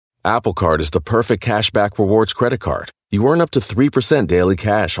Apple Card is the perfect cashback rewards credit card. You earn up to 3% daily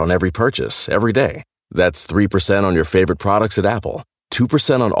cash on every purchase, every day. That's 3% on your favorite products at Apple,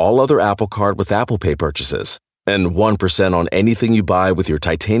 2% on all other Apple Card with Apple Pay purchases, and 1% on anything you buy with your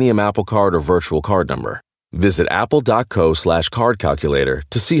titanium Apple Card or virtual card number. Visit apple.co/card calculator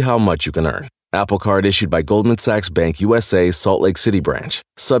to see how much you can earn. Apple Card issued by Goldman Sachs Bank USA, Salt Lake City branch.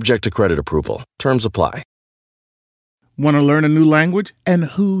 Subject to credit approval. Terms apply. Want to learn a new language? And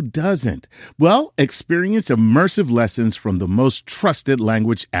who doesn't? Well, experience immersive lessons from the most trusted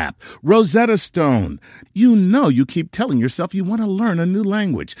language app, Rosetta Stone. You know you keep telling yourself you want to learn a new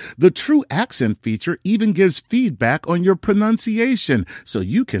language. The True Accent feature even gives feedback on your pronunciation so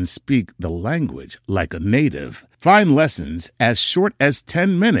you can speak the language like a native. Find lessons as short as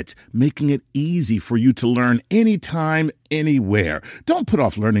 10 minutes, making it easy for you to learn anytime, anywhere. Don't put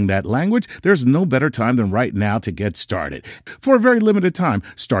off learning that language. There's no better time than right now to get started. For a very limited time,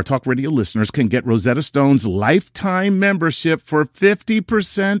 Star Talk Radio listeners can get Rosetta Stone's lifetime membership for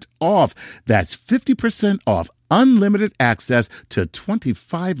 50% off. That's 50% off unlimited access to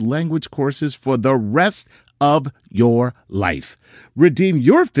 25 language courses for the rest of your life. Redeem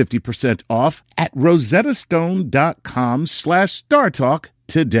your 50% off at rosettastone.com/StarTalk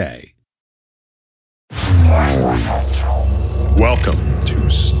today. Welcome to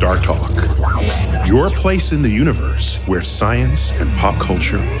Star Talk, your place in the universe where science and pop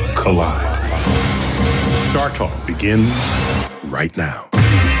culture collide. Star Talk begins right now.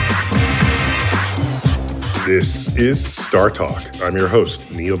 This is Star Talk. I'm your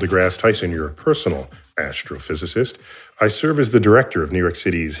host, Neil deGrasse Tyson, your personal astrophysicist. I serve as the director of New York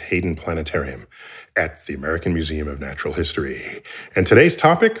City's Hayden Planetarium at the American Museum of Natural History. And today's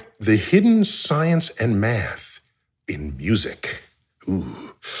topic, the hidden science and math in music.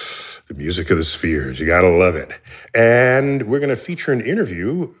 Ooh, the music of the spheres. You gotta love it. And we're gonna feature an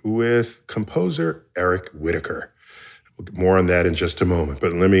interview with composer Eric Whitacre. More on that in just a moment.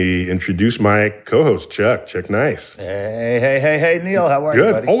 But let me introduce my co-host, Chuck. Chuck Nice. Hey, Neil. How are you,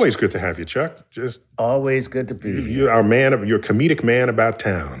 Good. buddy? Always good to have you, Chuck. Just always good to be here. You're our man. You're a comedic man about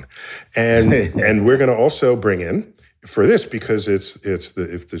town. And and we're going to also bring in for this because if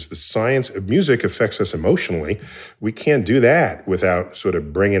there's the science of music affects us emotionally, we can't do that without sort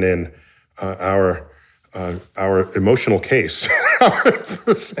of bringing in our emotional case.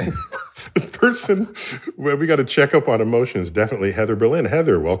 The person where we got to check up on emotions, definitely Heather Berlin.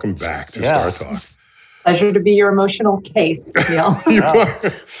 Heather, welcome back to Star Talk. Pleasure to be your emotional case, Neil.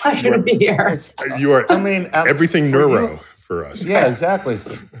 Pleasure to be here. You are, everything neuro for us. Yeah, exactly.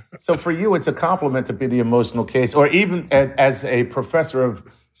 So for you, it's a compliment to be the emotional case, or even as a professor of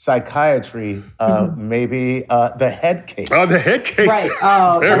psychiatry, maybe the head case. Oh, the head case. Right.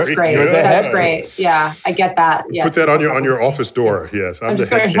 Oh, that's great. That's great. Yeah, I get that. Yeah. Put that on your office door. Yes, I'm the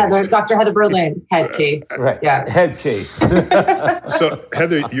head case. Dr. Heather Berlin, head case. Right. Yeah. Head case. So,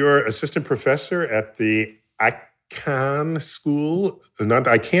 Heather, you're assistant professor at the Icahn School. Not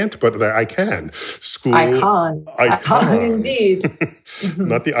I can't, but the Icahn School. Icahn, indeed.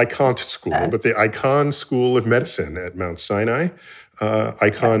 Not the Icahn School, but the Icahn School of Medicine at Mount Sinai.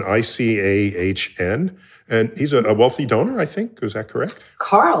 Icahn, Icahn. And he's a wealthy donor, I think. Is that correct?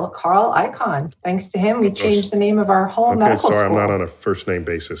 Carl Icahn. Thanks to him, we changed the name of our whole medical school. Sorry, I'm not on a first name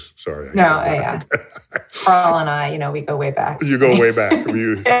basis. Sorry. Yeah. Carl and I, we go way back. You go way back.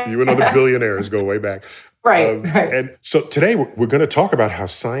 You and other billionaires go way back. Right. And so today we're going to talk about how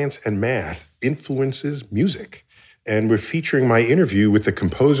science and math influences music. And we're featuring my interview with the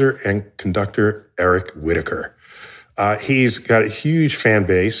composer and conductor Eric Whitacre. He's got a huge fan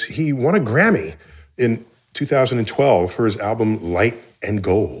base. He won a Grammy in 2012 for his album Light and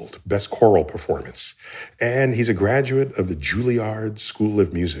Gold, Best Choral Performance. And he's a graduate of the Juilliard School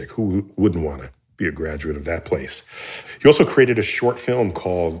of Music. Who wouldn't want to be a graduate of that place? He also created a short film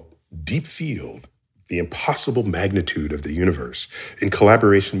called Deep Field, The Impossible Magnitude of the Universe, in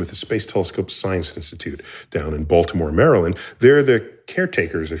collaboration with the Space Telescope Science Institute down in Baltimore, Maryland. They're the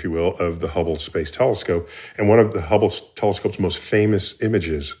caretakers, if you will, of the Hubble Space Telescope. And one of the Hubble Telescope's most famous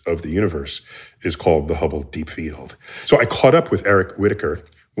images of the universe is called the Hubble Deep Field. So I caught up with Eric Whitacre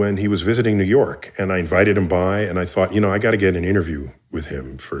when he was visiting New York, and I invited him by, and I thought, I got to get an interview with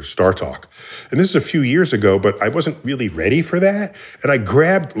him for Star Talk. And this is a few years ago, but I wasn't really ready for that. And I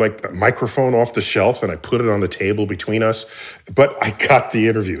grabbed a microphone off the shelf and I put it on the table between us, but I got the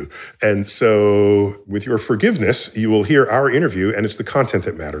interview. And so with your forgiveness, you will hear our interview, and it's the content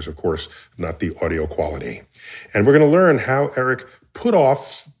that matters, of course, not the audio quality. And we're going to learn how Eric put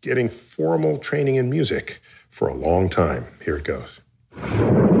off getting formal training in music for a long time. Here it goes.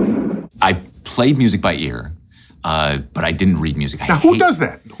 I played music by ear, but I didn't read music. Now, who does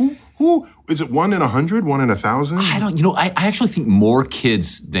that? Who is it? 1 in 100, 1 in 1,000? I don't. I actually think more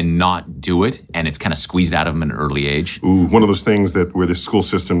kids than not do it, and it's kind of squeezed out of them at an early age. Ooh, one of those things where the school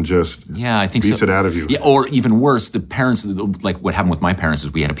system just I think beats it out of you. Yeah, or even worse, the parents, like what happened with my parents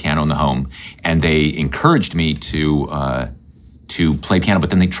is we had a piano in the home, and they encouraged me to play piano, but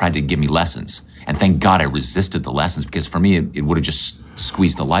then they tried to give me lessons. And thank God I resisted the lessons, because for me, it would have just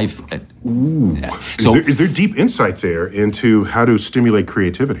squeezed the life. Ooh. Is there deep insight there into how to stimulate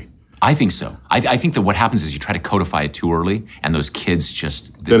creativity? I think so. I think that what happens is you try to codify it too early, and those kids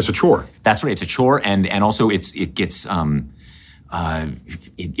just... Then it's a chore. That's right. It's a chore, and also it gets... the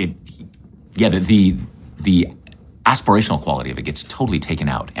aspirational quality of it gets totally taken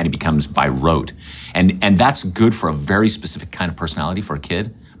out, and it becomes by rote. And that's good for a very specific kind of personality for a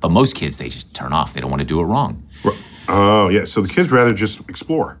kid, but most kids, they just turn off. They don't want to do it wrong. Oh, yeah. So the kids rather just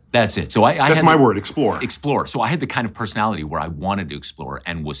explore. That's it. So That's my word, explore. Explore. So I had the kind of personality where I wanted to explore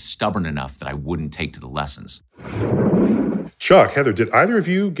and was stubborn enough that I wouldn't take to the lessons. Chuck, Heather, did either of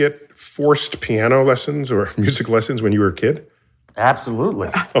you get forced piano lessons or music lessons when you were a kid? Absolutely.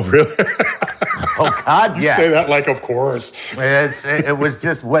 Oh, really? Oh, God, yes. You say that like, of course. It was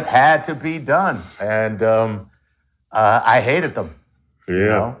just what had to be done. And I hated them. Yeah. You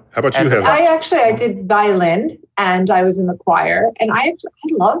know? How about you, Heather? I did violin, and I was in the choir, and I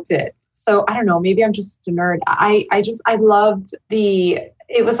loved it. So I don't know, maybe I'm just a nerd. I loved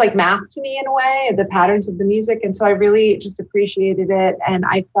it was like math to me in a way, the patterns of the music. And so I really just appreciated it. And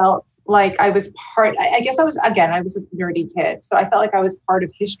I felt like I was I was a nerdy kid. So I felt like I was part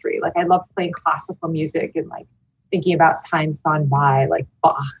of history. Like I loved playing classical music and like thinking about times gone by, like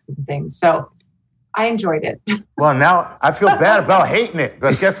Bach and things. So I enjoyed it. Well, now I feel bad about hating it,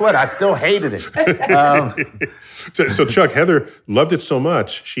 but guess what? I still hated it. So Chuck, Heather loved it so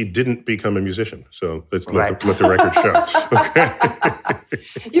much, she didn't become a musician. So let's let the record show. Okay.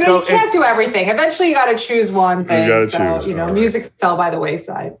 You can't do everything. Eventually you got to choose one thing. You got to choose. Music fell by the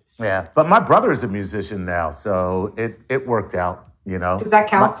wayside. Yeah, but my brother is a musician now, so it worked out. Does that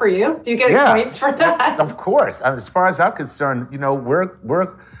count for you? Do you get points for that? Of course. As far as I'm concerned,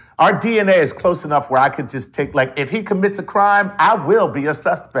 our DNA is close enough where I could just take, like, if he commits a crime, I will be a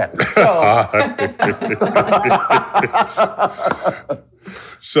suspect.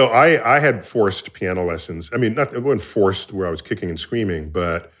 So I had forced piano lessons. I mean, it wasn't forced where I was kicking and screaming,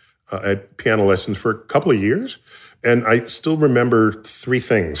 but I had piano lessons for a couple of years. And I still remember 3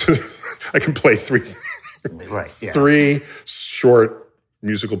 things. I can play 3 3 short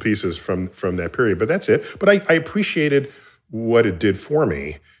musical pieces from that period, but that's it. But I appreciated what it did for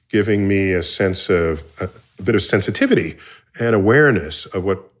me, giving me a sense of a bit of sensitivity and awareness of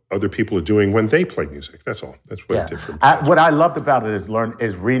what other people are doing when they play music. That's all. That's what it did for me. What I loved about it is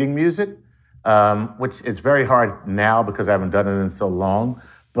reading music, which is very hard now because I haven't done it in so long,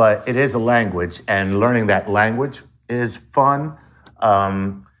 but it is a language, and learning that language is fun.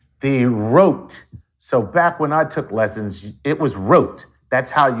 The rote. So back when I took lessons, it was rote.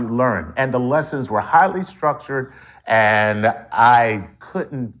 That's how you learn. And the lessons were highly structured, and I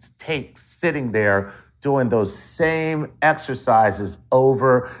couldn't take sitting there doing those same exercises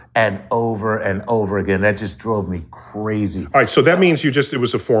over and over and over again. That just drove me crazy. All right, so that means it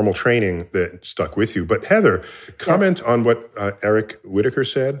was a formal training that stuck with you. But Heather, comment on what Eric Whitacre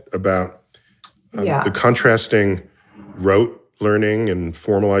said about the contrasting rote learning and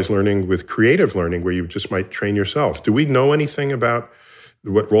formalized learning with creative learning, where you just might train yourself. Do we know anything about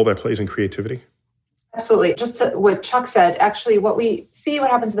what role that plays in creativity? Absolutely. Just to what Chuck said, actually, what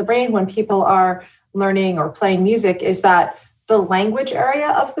happens in the brain when people are learning or playing music is that the language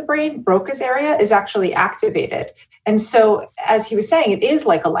area of the brain, Broca's area, is actually activated. And so, as he was saying, it is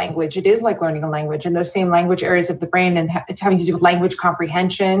like a language. It is like learning a language. And those same language areas of the brain and having to do with language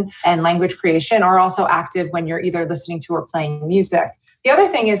comprehension and language creation are also active when you're either listening to or playing music. The other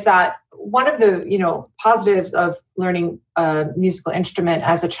thing is that one of the positives of learning a musical instrument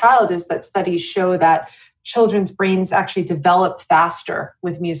as a child is that studies show that children's brains actually develop faster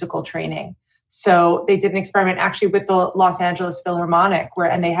with musical training. So they did an experiment actually with the Los Angeles Philharmonic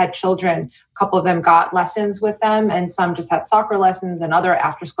and they had children, a couple of them got lessons with them and some just had soccer lessons and other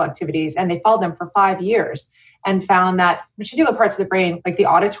after-school activities. And they followed them for 5 years and found that particular parts of the brain, like the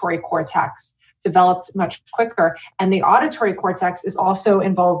auditory cortex, developed much quicker. And the auditory cortex is also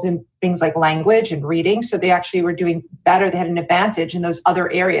involved in things like language and reading. So they actually were doing better. They had an advantage in those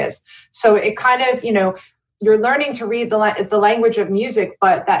other areas. So it kind of, you're learning to read the language of music,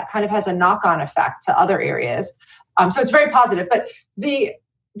 but that kind of has a knock-on effect to other areas. So it's very positive. But the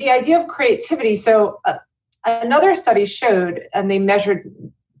idea of creativity, so another study showed, and they measured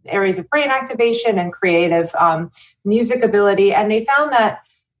areas of brain activation and creative music ability. And they found that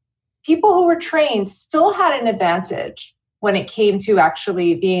people who were trained still had an advantage when it came to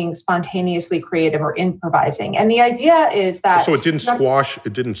actually being spontaneously creative or improvising. And the idea is that... So it didn't squash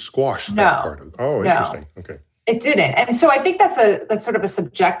that part of it. Oh, interesting. Okay. It didn't. And so I think that's sort of a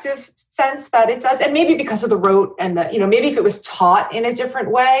subjective sense that it does. And maybe because of the rote and maybe if it was taught in a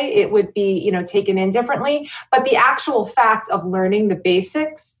different way, it would be, taken in differently. But the actual fact of learning the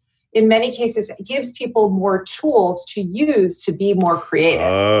basics, in many cases, gives people more tools to use to be more creative.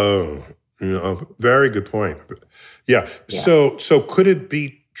 Oh, very good point. Yeah. So could it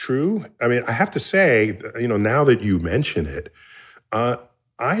be true? I mean, I have to say, now that you mention it,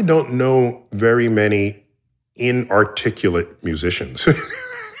 I don't know very many inarticulate musicians.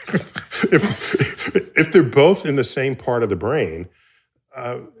 If they're both in the same part of the brain,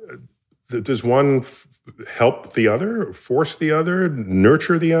 does one help the other, force the other,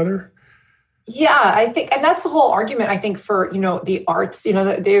 nurture the other? Yeah, I think, and that's the whole argument, I think, for, the arts. They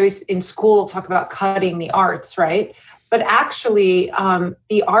always in school talk about cutting the arts, right? But actually,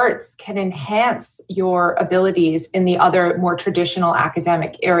 the arts can enhance your abilities in the other more traditional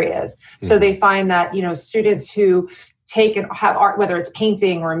academic areas. Mm-hmm. So they find that, students who take and have art, whether it's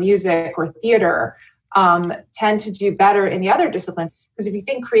painting or music or theater, tend to do better in the other disciplines. Because if you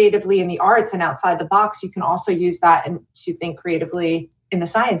think creatively in the arts and outside the box, you can also use that to think creatively in the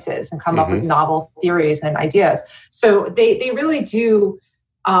sciences and come up with novel theories and ideas. So they really do,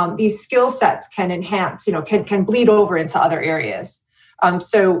 these skill sets can enhance, can bleed over into other areas.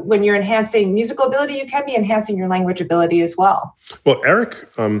 So when you're enhancing musical ability, you can be enhancing your language ability as well. Well, Eric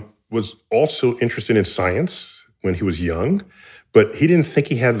was also interested in science when he was young, but he didn't think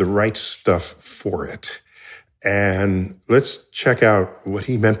he had the right stuff for it. And let's check out what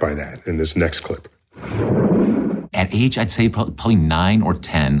he meant by that in this next clip. At age, I'd say probably 9 or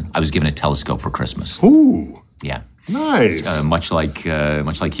 10, I was given a telescope for Christmas. Ooh. Yeah. Nice. Much like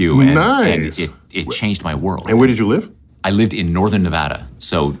you. And, nice. And it changed my world. And where did you live? I lived in northern Nevada.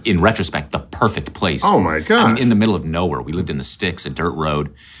 So in retrospect, the perfect place. Oh my gosh. I mean, in the middle of nowhere. We lived in the sticks, a dirt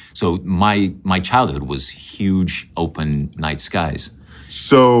road. So my childhood was huge open night skies.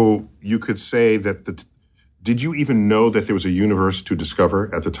 So you could say that did you even know that there was a universe to discover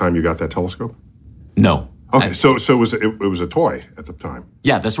at the time you got that telescope? No. Okay, so it was a toy at the time.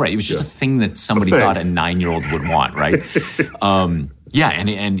 Yeah, that's right. It was just a thing that somebody thought a 9-year-old would want, right? And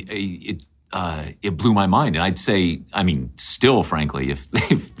it blew my mind. And I'd say, I mean, still, frankly, if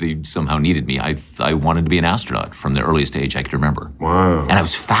they somehow needed me, I wanted to be an astronaut from the earliest age I could remember. Wow. And I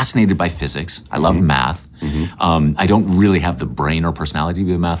was fascinated by physics. I loved math. Mm-hmm. I don't really have the brain or personality to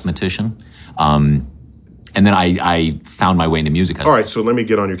be a mathematician. And then I found my way into music. All right, so let me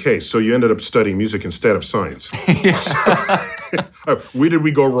get on your case. So you ended up studying music instead of science. Where did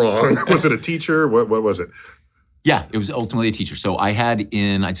we go wrong? Was it a teacher? What was it? Yeah, it was ultimately a teacher. So I had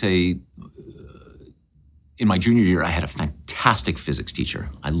in my junior year, I had a fantastic physics teacher.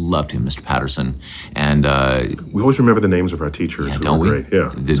 I loved him, Mr. Patterson. And we always remember the names of our teachers. Yeah, don't we? Great. Yeah,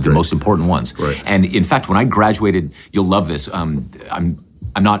 the most important ones. Right. And in fact, when I graduated, you'll love this. I'm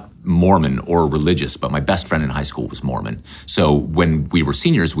not Mormon or religious, but my best friend in high school was Mormon. So when we were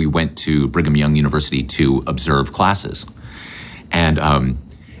seniors, we went to Brigham Young University to observe classes. And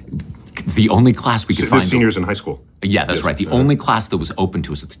the only class we could find... seniors in high school? Yeah, that's right. The only class that was open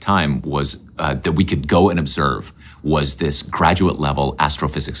to us at the time was that we could go and observe was this graduate level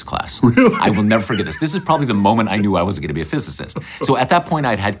astrophysics class. Really? I will never forget this. This is probably the moment I knew I wasn't going to be a physicist. So at that point,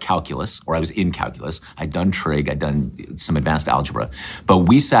 I'd had calculus, or I was in calculus. I'd done trig. I'd done some advanced algebra. But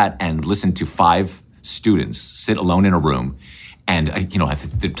we sat and listened to 5 students sit alone in a room. And,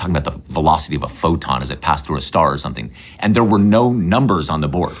 they're talking about the velocity of a photon as it passed through a star or something. And there were no numbers on the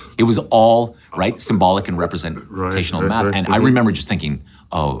board. It was all, symbolic and representational math. Right. And I remember just thinking,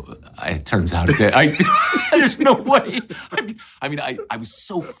 it turns out that there's no way. I was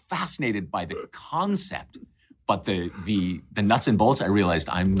so fascinated by the concept. But the nuts and bolts, I realized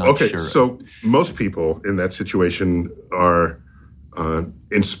I'm not sure. Okay, so most people in that situation are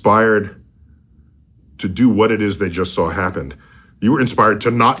inspired to do what it is they just saw happened. You were inspired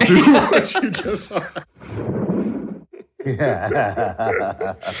to not do what you just saw.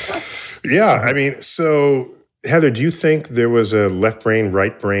 Yeah, I mean, so Heather, do you think there was a left brain,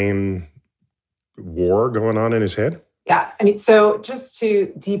 right brain war going on in his head? Yeah, I mean, so just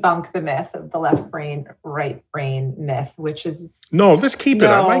to debunk the myth of the left brain, right brain myth, which is... No, let's keep it.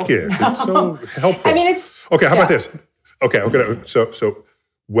 I like it. No. It's so helpful. I mean, it's... Okay, how about this? Okay, so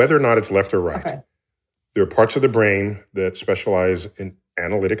whether or not it's left or right, there are parts of the brain that specialize in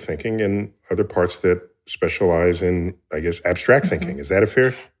analytic thinking and other parts that specialize in, I guess, abstract thinking. Is that a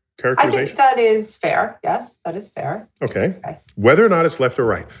fair characterization? I think that is fair. Yes, that is fair. Okay. Whether or not it's left or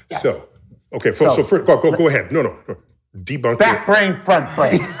right. Yeah. So, okay. So first, go ahead. No. Debunk. Back brain, front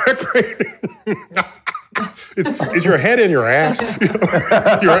brain. Back brain. Is your head in your ass?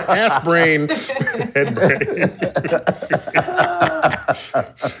 Your ass brain, head brain.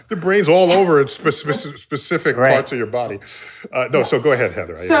 The brain's all over its specific parts of your body. So go ahead,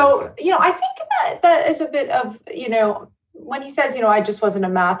 Heather. So, I think that is a bit of, when he says, I just wasn't a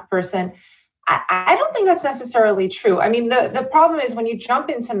math person, I don't think that's necessarily true. I mean, the problem is when you jump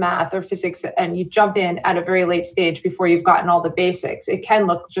into math or physics and you jump in at a very late stage before you've gotten all the basics, it can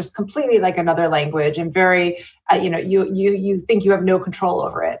look just completely like another language and very, you think you have no control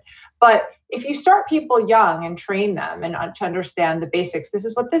over it. But if you start people young and train them and to understand the basics, this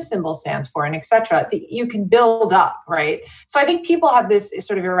is what this symbol stands for, and et cetera, you can build up, right? So I think people have this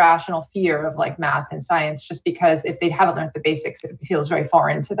sort of irrational fear of like math and science just because if they haven't learned the basics, it feels very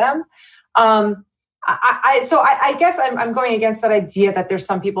foreign to them. I guess I'm going against that idea that there's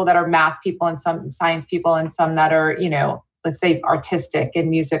some people that are math people and some science people and some that are, let's say artistic and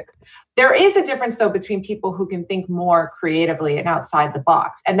music. There is a difference though between people who can think more creatively and outside the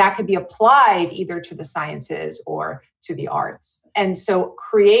box, and that could be applied either to the sciences or to the arts. And so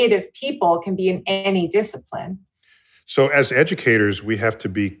creative people can be in any discipline. So as educators, we have to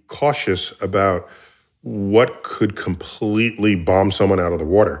be cautious about what could completely bomb someone out of the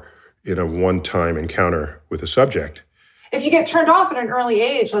water in a one-time encounter with a subject. If you get turned off at an early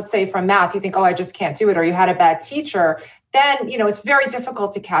age, let's say from math, you think, I just can't do it, or you had a bad teacher, then, it's very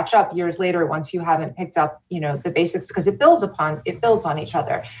difficult to catch up years later once you haven't picked up, the basics, because it builds on each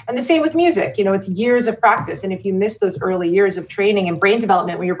other. And the same with music, it's years of practice. And if you miss those early years of training and brain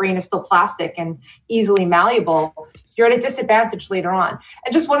development when your brain is still plastic and easily malleable, you're at a disadvantage later on.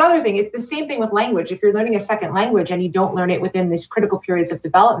 And just one other thing, it's the same thing with language. If you're learning a second language and you don't learn it within these critical periods of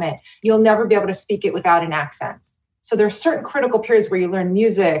development, you'll never be able to speak it without an accent. So there are certain critical periods where you learn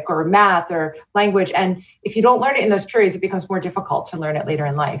music or math or language. And if you don't learn it in those periods, it becomes more difficult to learn it later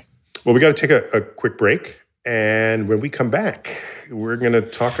in life. Well, we got to take a quick break. And when we come back, we're going to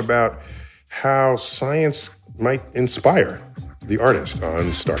talk about how science might inspire the artist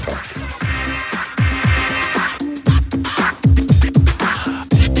on Star Talk.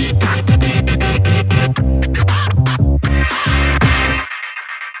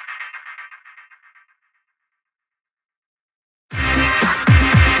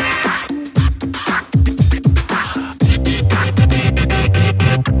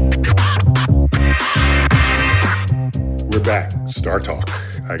 Star Talk.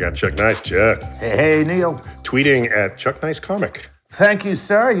 I got Chuck Nice. Chuck. Hey, Neil. Tweeting at Chuck Nice Comic. Thank you,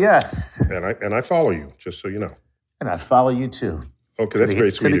 sir. Yes. And I follow you, just so you know. And I follow you too. Okay, that's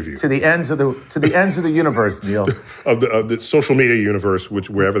very sweet of you. To the ends of the universe, Neil. of the social media universe, which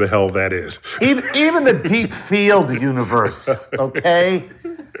wherever the hell that is. Even the deep field universe. Okay.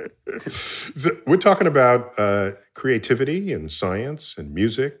 So we're talking about creativity and science and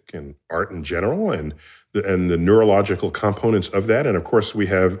music and art in general and the neurological components of that. And of course, we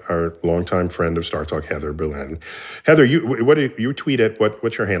have our longtime friend of Star Talk, Heather Berlin. Heather, you tweet at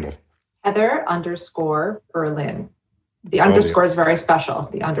what's your handle? Heather_Berlin. The underscore is very special.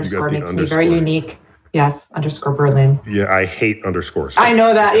 The underscore makes me very unique. Yes, _Berlin. Yeah, I hate underscores. I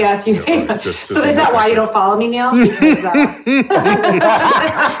know that. Yes, you hate them. So is that why you don't follow me, Neil? Because,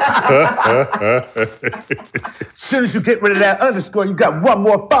 as soon as you get rid of that underscore, you got one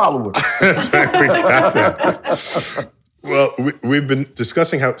more follower. That's right, we got that. Well, we've been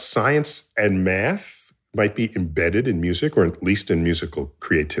discussing how science and math might be embedded in music, or at least in musical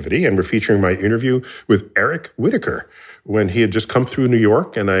creativity. And we're featuring my interview with Eric Whitacre when he had just come through New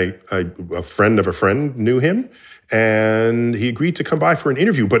York, and a friend of a friend knew him, and he agreed to come by for an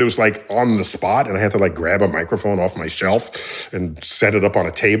interview, but it was like on the spot, and I had to like grab a microphone off my shelf and set it up on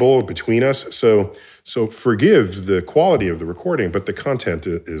a table between us. So forgive the quality of the recording, but the content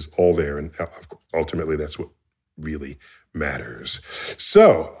is all there, and ultimately that's what really matters.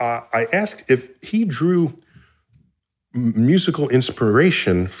 So I asked if he drew musical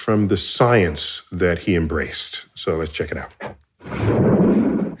inspiration from the science that he embraced. So let's check it out.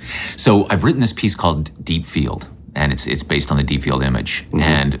 So I've written this piece called Deep Field, and it's based on the Deep Field image. Mm-hmm.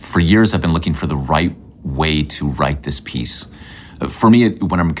 And for years, I've been looking for the right way to write this piece. For me,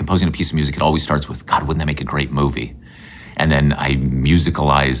 when I'm composing a piece of music, it always starts with, God, wouldn't that make a great movie? And then I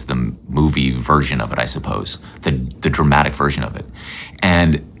musicalize the movie version of it, I suppose, the dramatic version of it.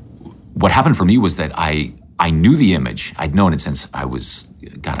 And what happened for me was that I knew the image. I'd known it since I was,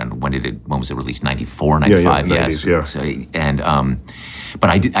 God, I don't know, when was it released? 94, 95? Yeah, 90s, yeah. So,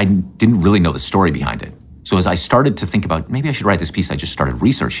 but I didn't really know the story behind it. So as I started to think about, maybe I should write this piece, I just started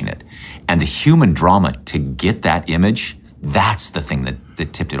researching it. And the human drama to get that image, that's the thing that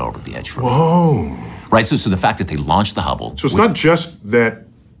tipped it over the edge for me. Whoa. Right, so the fact that they launched the Hubble. So it's not just that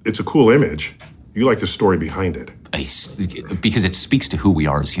it's a cool image. You like the story behind it. Because it speaks to who we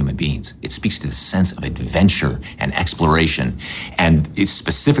are as human beings. It speaks to the sense of adventure and exploration. And it's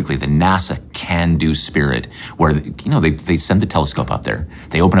specifically the NASA can-do spirit where, they send the telescope up there.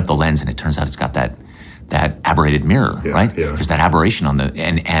 They open up the lens and it turns out it's got that aberrated mirror, right? Yeah. There's that aberration on the,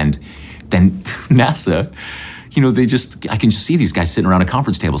 and then NASA, I can just see these guys sitting around a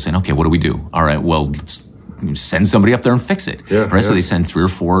conference table saying, okay, what do we do? All right, well, let's send somebody up there and fix it. Yeah, right? So they send 3 or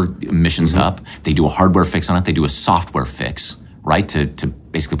 4 missions up. They do a hardware fix on it. They do a software fix, right? To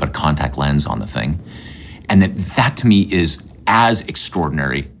basically put a contact lens on the thing. And that to me is as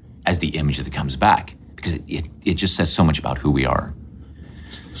extraordinary as the image that comes back because it just says so much about who we are.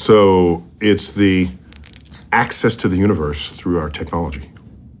 So it's the access to the universe through our technology.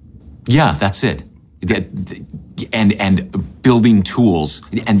 Yeah, that's it. And building tools.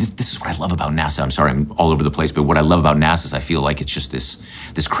 And this is what I love about NASA. I'm sorry, I'm all over the place, but what I love about NASA is I feel like it's just this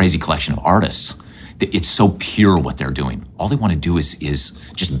crazy collection of artists. It's so pure what they're doing. All they want to do is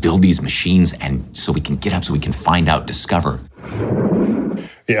just build these machines and so we can get up, so we can find out, discover.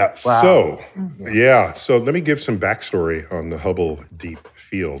 Yeah. Wow. So let me give some backstory on the Hubble Deep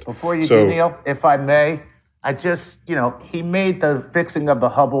Field. Before you do, Neil, if I may, I just, he made the fixing of the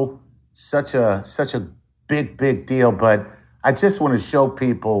Hubble such a big deal, but I just want to show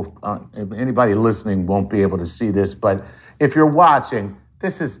people, if anybody listening won't be able to see this, but if you're watching,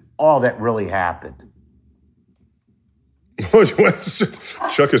 this is all that really happened.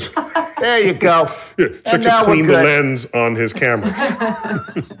 Chuck is... There you go. Yeah, Chuck just cleaned the lens on his camera.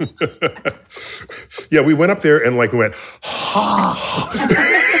 Yeah, we went up there and we went,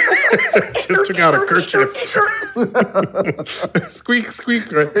 just took out a kerchief. Squeak,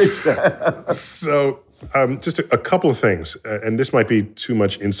 squeak. Right? So just a couple of things, and this might be too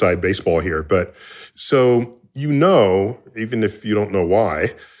much inside baseball here, but so even if you don't know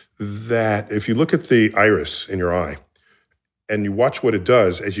why, that if you look at the iris in your eye and you watch what it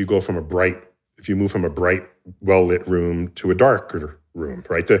does as you go from if you move from a bright, well-lit room to a darker room,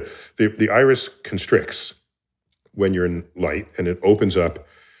 right? The iris constricts when you're in light and it opens up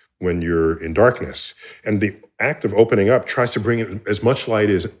when you're in darkness. And the act of opening up tries to bring in as much light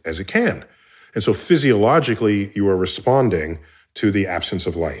as it can. And so physiologically, you are responding to the absence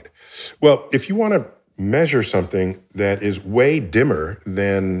of light. Well, if you want to measure something that is way dimmer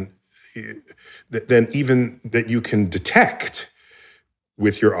than even that you can detect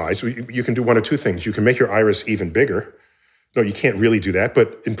with your eyes, so you can do one of two things. You can make your iris even bigger. No, you can't really do that,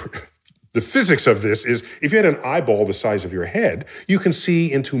 but the physics of this is if you had an eyeball the size of your head, you can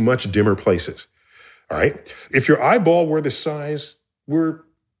see into much dimmer places, all right? If your eyeball were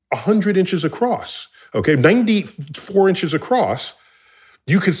 100 inches across, okay, 94 inches across,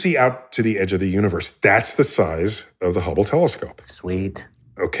 you could see out to the edge of the universe. That's the size of the Hubble telescope. Sweet.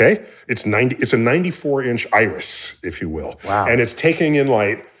 Okay? It's a 94-inch iris, if you will. Wow. And it's taking in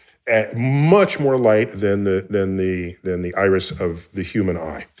light, much more light than the iris of the human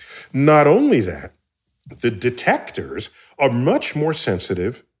eye. Not only that, the detectors are much more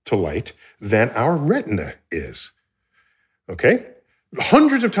sensitive to light than our retina is. Okay?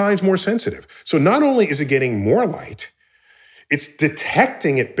 Hundreds of times more sensitive. So not only is it getting more light, it's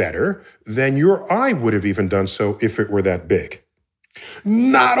detecting it better than your eye would have even done so if it were that big.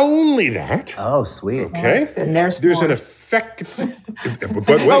 Not only that. Oh, sweet. Okay. And there's more. An effect.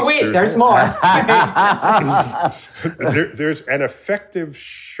 But wait, there's more. There's an effective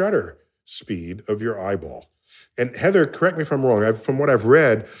shutter speed of your eyeball. And Heather, correct me if I'm wrong. From what I've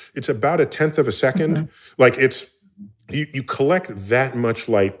read, it's about 1/10 of a second. Mm-hmm. Like you collect that much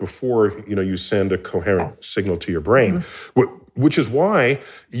light before you send a coherent signal to your brain, which is why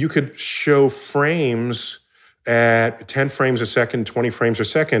you could show frames at 10 frames a second, 20 frames a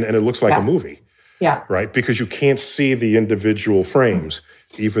second, and it looks like a movie. Yeah. Right? Because you can't see the individual frames,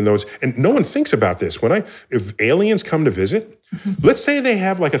 even though and no one thinks about this. If aliens come to visit, let's say they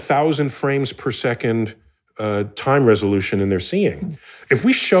have 1,000 frames per second time resolution in their seeing. If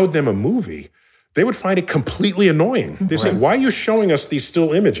we showed them a movie, they would find it completely annoying. They say, why are you showing us these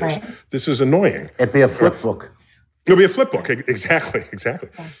still images? Right. This is annoying. It'd be a flip book. It'll be a flip book. Exactly. Okay.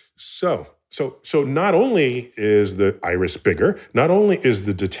 So not only is the iris bigger, not only is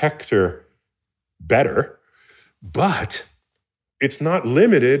the detector better, but it's not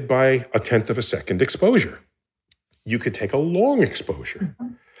limited by 1/10 of a second exposure. You could take a long exposure.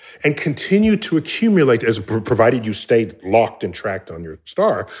 and continue to accumulate, provided you stay locked and tracked on your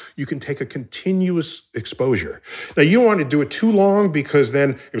star, you can take a continuous exposure. Now, you don't want to do it too long because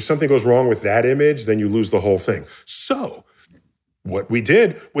then if something goes wrong with that image, then you lose the whole thing. So what we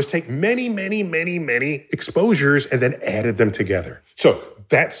did was take many, many, many, many exposures and then added them together. So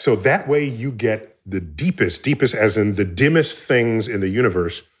that way you get the deepest as in the dimmest things in the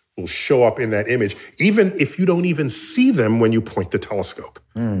universe will show up in that image, even if you don't even see them when you point the telescope.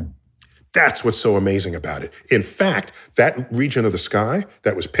 That's what's so amazing about it. In fact, that region of the sky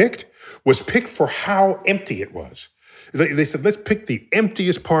that was picked for how empty it was. They said, let's pick the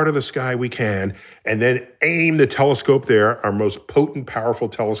emptiest part of the sky we can and then aim the telescope there, our most potent, powerful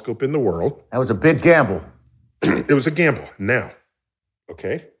telescope in the world. That was a big gamble. It was a gamble. Now,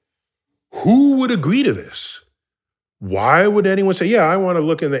 okay, who would agree to this? Why would anyone say, yeah, I want to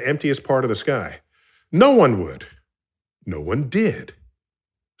look in the emptiest part of the sky? No one would. No one did.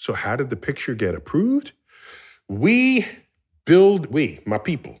 So how did the picture get approved? My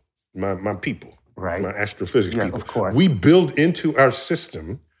people, right? My astrophysics people. Of course. We build into our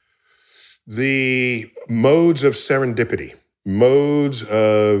system the modes of serendipity, modes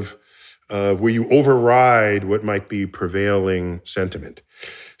of where you override what might be prevailing sentiment.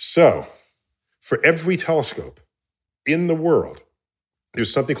 So for every telescope in the world,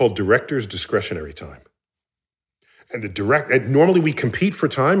 there's something called director's discretionary time. And normally we compete for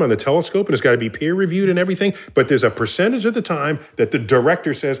time on the telescope and it's got to be peer reviewed and everything, but there's a percentage of the time that the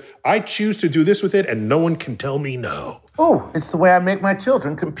director says, I choose to do this with it and no one can tell me no. Oh, it's the way I make my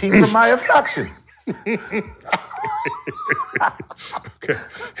children compete for my affection. Okay.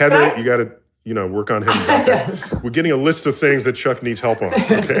 Heather, you got to work on him about that. We're getting a list of things that Chuck needs help on.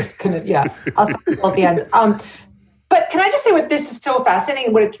 Okay. I'll stop at the end. But can I just say what this is so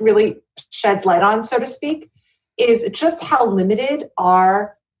fascinating, what it really sheds light on, so to speak, is just how limited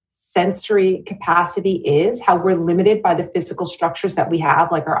our sensory capacity is, how we're limited by the physical structures that we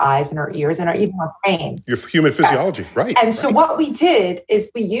have, like our eyes and our ears and even our brain. Your human physiology, right. And so what we did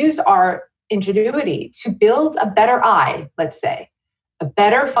is we used our ingenuity to build a better eye, let's say, a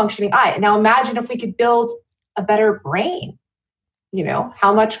better functioning eye. Now imagine if we could build a better brain.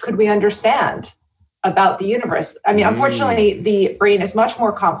 How much could we understand about the universe? I mean, unfortunately, the brain is much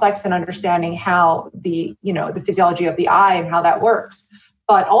more complex than understanding how the physiology of the eye and how that works.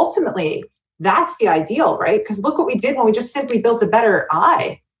 But ultimately, that's the ideal, right? Because look what we did when we just simply built a better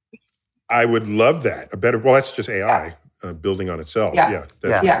eye. I would love that. That's just AI building on itself. That's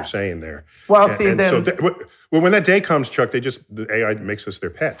what you're saying there. Well, when that day comes, Chuck, the AI makes us their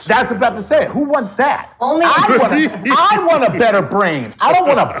pets. That's about to say it. Who wants that? I want a better brain. I don't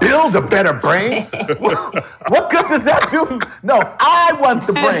want to build a better brain. What good does that do? No, I want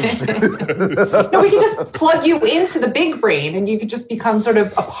the brain. No, we can just plug you into the big brain and you could just become sort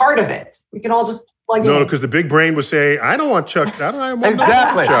of a part of it. We can all just plug in. No, because the big brain would say, I don't want Chuck. I want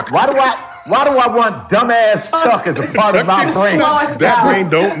exactly. Chuck. Why do I want dumbass Chuck as a part of my brain? That brain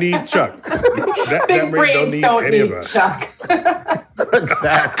don't need Chuck. That brain don't need any of us. Chuck.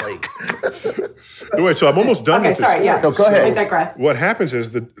 Exactly. Anyway, so I'm almost done with this. Sorry, yeah. So go ahead. I digress. What happens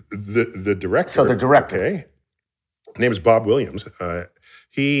is the director. So the director. Okay. His name is Bob Williams.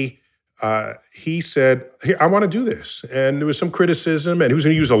 He said, "Here, I want to do this," and there was some criticism, and he was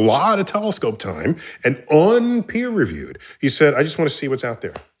going to use a lot of telescope time and unpeer-reviewed. He said, "I just want to see what's out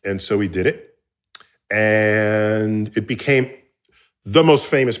there," and so he did it, and it became the most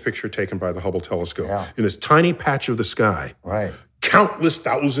famous picture taken by the Hubble telescope in this tiny patch of the sky. Right. Countless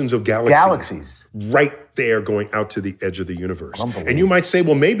thousands of galaxies right there going out to the edge of the universe. And you might say,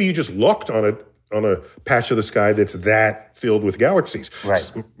 well, maybe you just looked on a patch of the sky that's that filled with galaxies.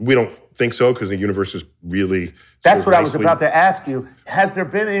 Right. We don't think so because the universe is really... That's what I was about to ask you. Has there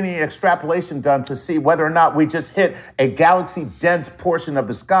been any extrapolation done to see whether or not we just hit a galaxy-dense portion of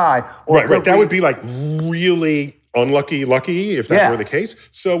the sky? Or right. That would be like really... lucky if that were the case.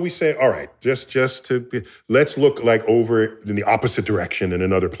 So we say, all right, let's look like over in the opposite direction in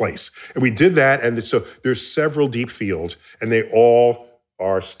another place. And we did that. And so there's several deep fields and they all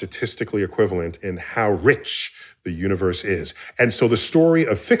are statistically equivalent in how rich the universe is. And so the story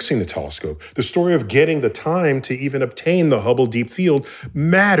of fixing the telescope, the story of getting the time to even obtain the Hubble Deep Field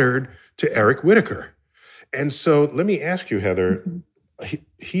mattered to Eric Whitacre. And so let me ask you, Heather,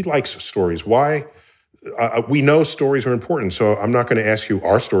 he likes stories. Why? We know stories are important, so I'm not going to ask you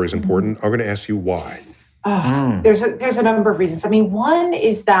our story is important. I'm going to ask you why. There's a number of reasons. I mean, one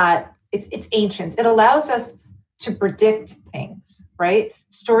is that it's ancient. It allows us to predict things, right?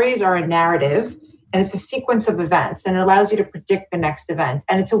 Stories are a narrative, and it's a sequence of events, and it allows you to predict the next event.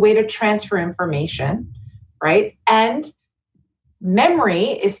 And it's a way to transfer information, right? And memory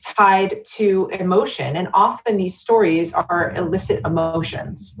is tied to emotion, and often these stories are illicit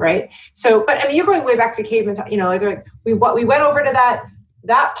emotions, right? So, but I mean, you're going way back to caveman, like we went over to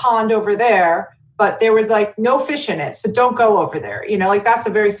that pond over there, but there was like no fish in it, so don't go over there. Like that's a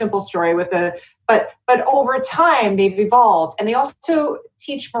very simple story but over time they've evolved, and they also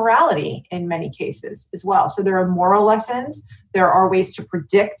teach morality in many cases as well. So there are moral lessons. There are ways to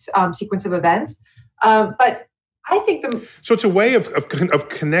predict sequence of events, but I think so it's a way of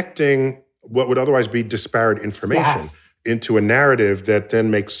connecting what would otherwise be disparate information into a narrative that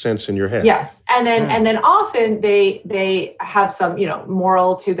then makes sense in your head. Yes, and then often they have some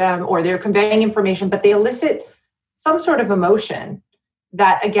moral to them, or they're conveying information, but they elicit some sort of emotion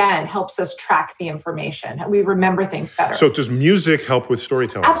that again helps us track the information. We remember things better. So does music help with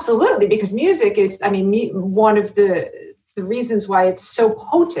storytelling? Absolutely, because music is, one of the reasons why it's so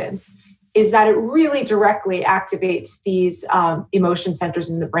potent is that it really directly activates these emotion centers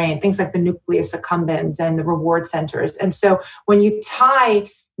in the brain, things like the nucleus accumbens and the reward centers. And so when you tie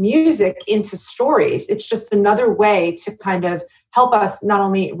music into stories, it's just another way to kind of help us not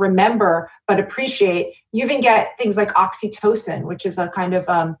only remember, but appreciate. You even get things like oxytocin, which is a kind of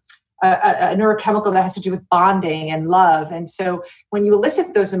a neurochemical that has to do with bonding and love. And so when you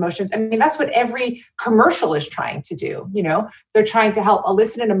elicit those emotions, that's what every commercial is trying to do. They're trying to help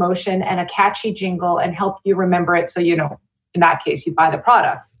elicit an emotion and a catchy jingle and help you remember it. So, in that case, you buy the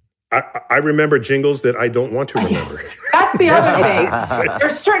product. I remember jingles that I don't want to remember. Yes. That's the other thing.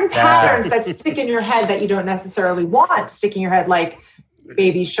 There's certain patterns that stick in your head that you don't necessarily want stick in your head, like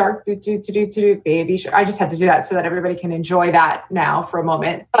Baby Shark, Baby Shark. I just had to do that so that everybody can enjoy that now for a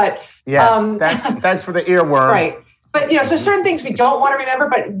moment. But thanks for the earworm. Right. But so certain things we don't want to remember,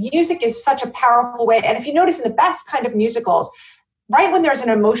 but music is such a powerful way. And if you notice in the best kind of musicals, right when there's an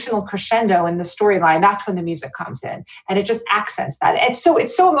emotional crescendo in the storyline, that's when the music comes in, and it just accents that. It's so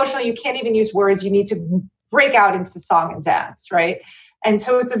emotional you can't even use words. You need to break out into song and dance, right? And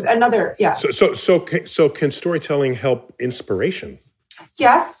so it's another So can storytelling help inspiration?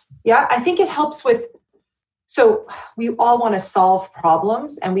 Yes. Yeah. I think it helps with, so we all want to solve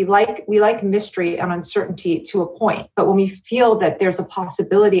problems, and we like mystery and uncertainty to a point. But when we feel that there's a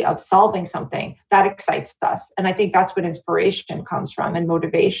possibility of solving something, that excites us. And I think that's what inspiration comes from, and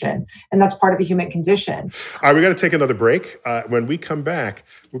motivation. And that's part of the human condition. All right, we got to take another break. When we come back,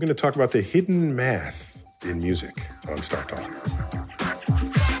 we're going to talk about the hidden math in music on Star Talk.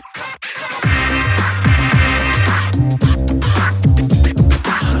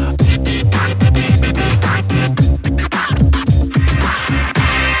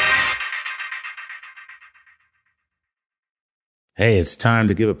 Hey, it's time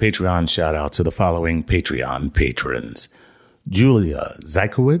to give a Patreon shout out to the following Patreon patrons: Julia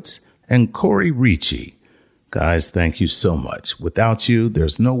Zykowitz and Corey Ricci. Guys, thank you so much. Without you,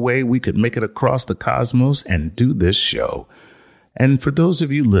 there's no way we could make it across the cosmos and do this show. And for those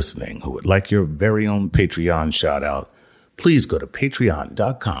of you listening who would like your very own Patreon shout out, please go to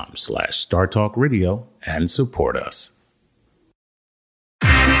patreon.com/StarTalkRadio and support us.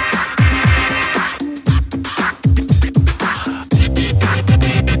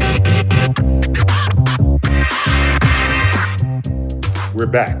 We're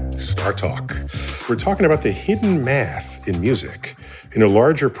back, Star Talk. We're talking about the hidden math in music in a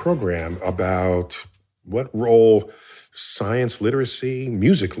larger program about what role science literacy,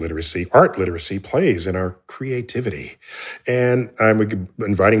 music literacy, art literacy plays in our creativity. And I'm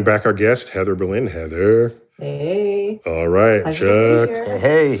inviting back our guest, Heather Berlin. Heather. Hey. All right, Chuck.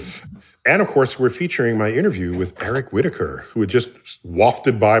 Hey. And of course, we're featuring my interview with Eric Whitacre, who had just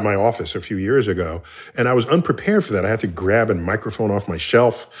wafted by my office a few years ago. And I was unprepared for that. I had to grab a microphone off my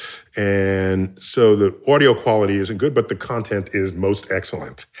shelf. And so the audio quality isn't good, but the content is most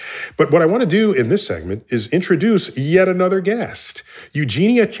excellent. But what I want to do in this segment is introduce yet another guest,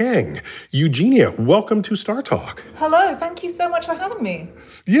 Eugenia Cheng. Eugenia, welcome to Star Talk. Hello, thank you so much for having me.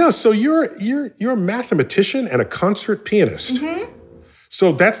 Yeah, so you're a mathematician and a concert pianist. Mm-hmm.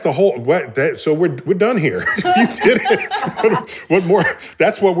 So that's the whole. So we're done here. You did it. What more?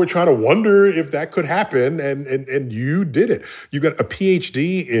 That's what we're trying to wonder if that could happen, and you did it. You got a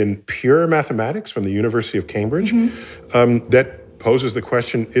PhD in pure mathematics from the University of Cambridge. Mm-hmm. That poses the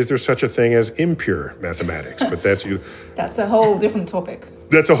question: is there such a thing as impure mathematics? But that's you. That's a whole different topic.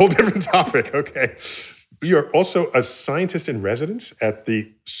 That's a whole different topic. Okay. You're also a scientist in residence at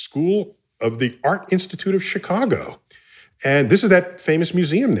the School of the Art Institute of Chicago. And this is that famous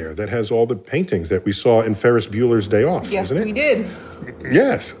museum there that has all the paintings that we saw in Ferris Bueller's Day Off, yes, isn't it? We did.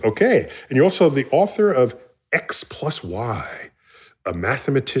 Yes, okay. And you're also the author of X plus Y, a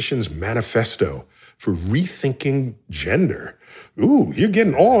mathematician's manifesto for rethinking gender. Ooh, you're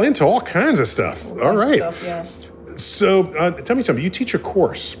getting all into all kinds of stuff. All right. Stuff, yeah. So tell me something. You teach a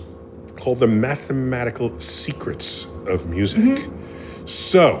course called The Mathematical Secrets of Music. Mm-hmm.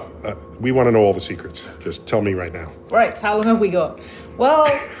 So we want to know all the secrets. Just tell me right now. Right, how long have we got? Well,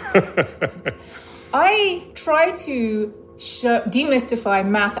 I try to demystify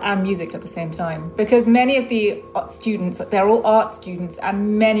math and music at the same time, because many of the students, they're all art students,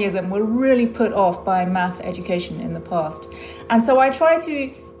 and many of them were really put off by math education in the past. And so I try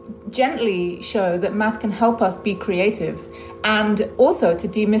to gently show that math can help us be creative, and also to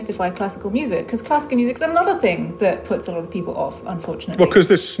demystify classical music, because classical music is another thing that puts a lot of people off, unfortunately. Well, because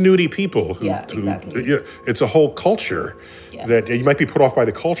there's snooty people who, exactly. It's a whole culture that you might be put off by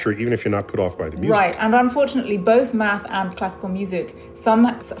the culture, even if you're not put off by the music. Right, and unfortunately, both math and classical music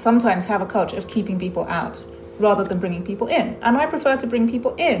sometimes have a culture of keeping people out rather than bringing people in. And I prefer to bring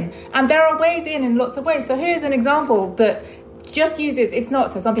people in. And there are ways in lots of ways. So here's an example that just uses, it's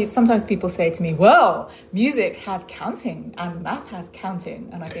not, so sometimes people say to me, well, music has counting and math has counting.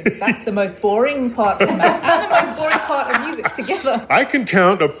 And I think that's the most boring part of math and the most boring part of music together. I can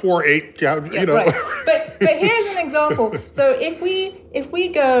count up 4, 8, you know. Right. But here's an example. So if we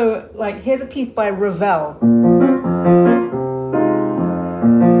go, like, here's a piece by Ravel.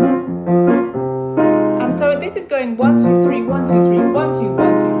 And so this is going 1, 2, 3, 1, 2, 3, 1, 2,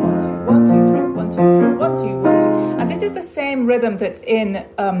 1, 2, 1, 2, 1, 2, 3, 1, 2, 3, 1, 2, 1, 2. And this is the same rhythm that's in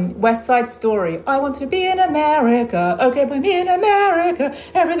West Side Story. I want to be in America. Okay, but me in America.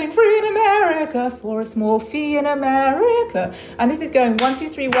 Everything free in America for a small fee in America. And this is going 1, 2,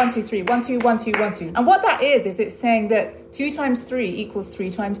 3, 1, 2, 3, 1, 2, 1, 2, 1, 2. And what that is it's saying that 2 times 3 equals 3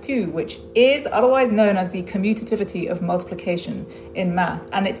 times 2, which is otherwise known as the commutativity of multiplication in math.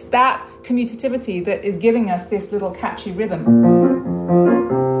 And it's that commutativity that is giving us this little catchy rhythm.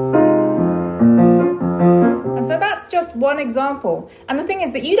 And so that's just one example. And the thing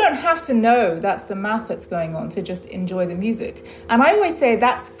is that you don't have to know that's the math that's going on to just enjoy the music. And I always say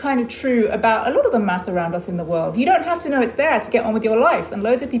that's kind of true about a lot of the math around us in the world. You don't have to know it's there to get on with your life. And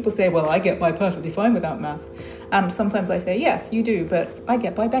loads of people say, well, I get by perfectly fine without math. And sometimes I say, yes, you do, but I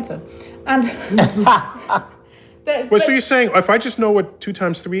get by better. And so you're saying if I just know what 2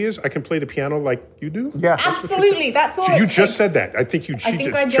 times 3 is, I can play the piano like you do? Yeah, absolutely. That's all. So you just said that. I think I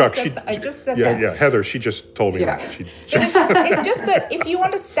just said that. Yeah, Heather, she just told me that. It's just that if you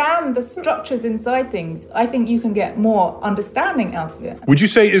understand the structures inside things, I think you can get more understanding out of it. Would you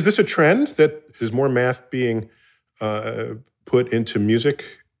say, is this a trend that there's more math being put into musical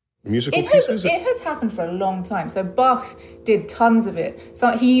pieces? It has happened for a long time. So Bach did tons of it. So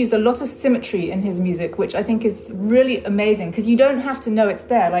he used a lot of symmetry in his music, which I think is really amazing because you don't have to know it's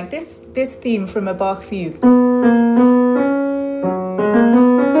there. Like this theme from a Bach fugue.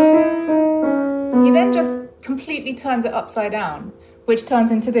 He then just completely turns it upside down, which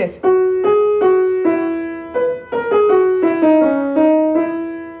turns into this.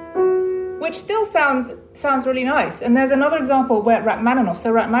 Which still sounds really nice. And there's another example where Rachmaninoff.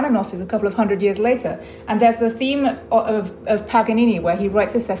 So Rachmaninoff is a couple of 100 years later, and there's the theme of Paganini where he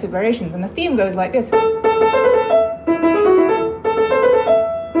writes a set of variations, and the theme goes like this.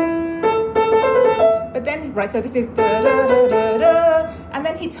 But then, right, so this is da da da da da, and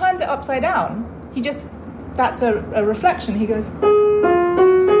then he turns it upside down. That's a reflection. He goes,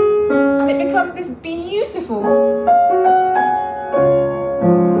 and it becomes this beautiful.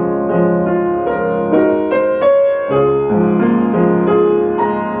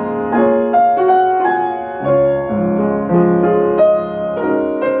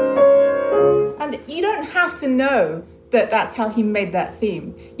 To know that's how he made that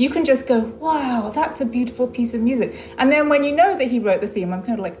theme. You can just go, wow, that's a beautiful piece of music. And then when you know that he wrote the theme, I'm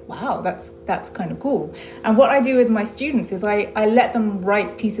kind of like, wow, that's kind of cool. And what I do with my students is I let them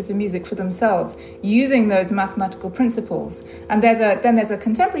write pieces of music for themselves using those mathematical principles. And there's a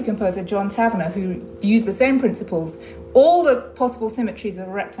contemporary composer, John Tavener, who used the same principles, all the possible symmetries of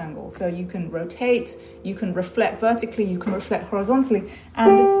a rectangle. So you can rotate, you can reflect vertically, you can reflect horizontally.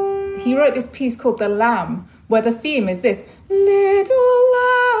 And he wrote this piece called The Lamb, where the theme is this, little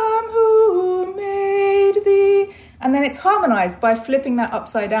lamb who made thee. And then it's harmonized by flipping that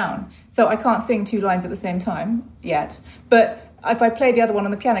upside down. So I can't sing 2 lines at the same time yet. But if I play the other one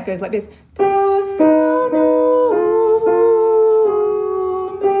on the piano, it goes like this. Dost thou know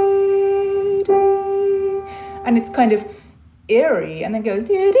who made thee? And it's kind of eerie, and then goes.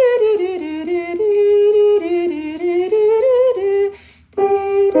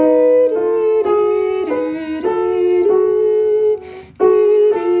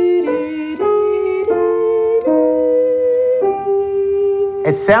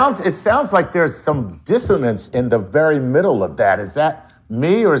 It sounds like there's some dissonance in the very middle of that. Is that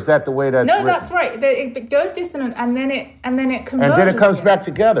me, or is that the way that's No, written? that's right. It goes dissonant, and then it converges. And then it comes again. back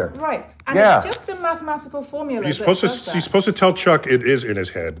together. Right. And Yeah. it's just a mathematical formula. You're supposed to tell Chuck it is in his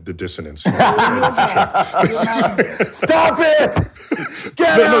head, the dissonance. Stop it!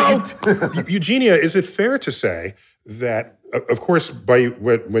 Get out! Eugenia, is it fair to say that, of course,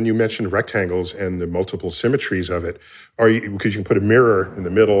 when you mentioned rectangles and the multiple symmetries of it, because you can put a mirror in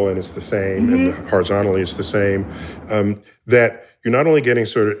the middle and it's the same, and horizontally it's the same, that you're not only getting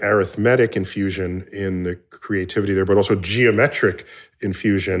sort of arithmetic infusion in the creativity there, but also geometric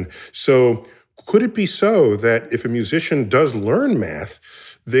infusion. So could it be so that if a musician does learn math,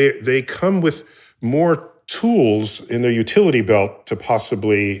 they come with more tools in their utility belt to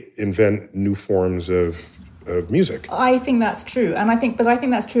possibly invent new forms of music? I think that's true. And I think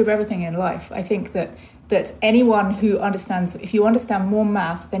that's true of everything in life. I think that anyone who understands, if you understand more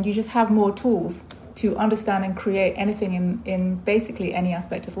math, then you just have more tools to understand and create anything in basically any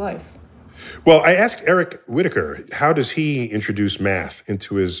aspect of life. Well, I asked Eric Whitacre, how does he introduce math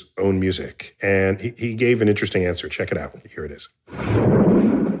into his own music? And he gave an interesting answer. Check it out. Here it is.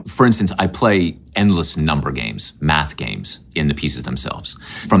 For instance, I play endless number games, math games, in the pieces themselves.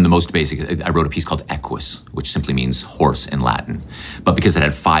 From the most basic, I wrote a piece called Equus, which simply means horse in Latin. But because it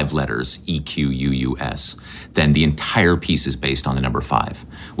had 5 letters, E-Q-U-U-S, then the entire piece is based on the number 5,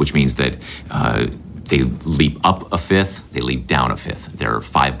 which means that they leap up a fifth, they leap down a fifth. There are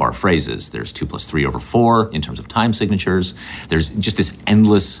 5-bar phrases. There's 2 + 3 / 4 in terms of time signatures. There's just this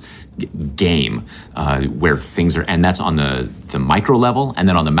endless game where things are, and that's on the micro level and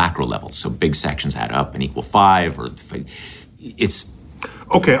then on the macro level. So big sections add up and equal 5, or it's...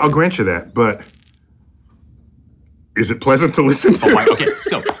 Okay, I'll grant you that, but is it pleasant to listen to? Okay,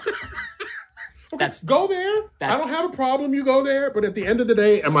 so... Go there. I don't have a problem. You go there. But at the end of the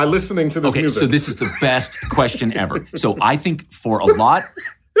day, am I listening to this music? So this is the best question ever. So I think for a lot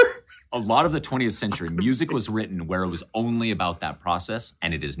of the 20th century, music was written where it was only about that process,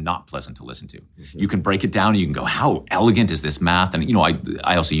 and it is not pleasant to listen to. Mm-hmm. You can break it down, and you can go, how elegant is this math? And,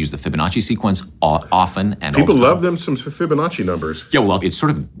 I also use the Fibonacci sequence often. And people love them some Fibonacci numbers. Yeah, well, it sort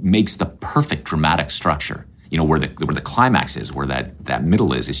of makes the perfect dramatic structure. Where the climax is, where that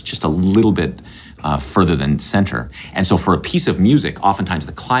middle is, it's just a little bit further than center. And so for a piece of music, oftentimes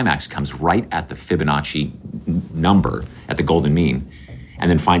the climax comes right at the Fibonacci number, at the golden mean, and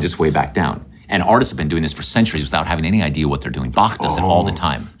then finds its way back down. And artists have been doing this for centuries without having any idea what they're doing. Bach does it all the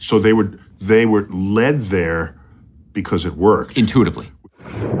time. So they were led there because it worked. Intuitively.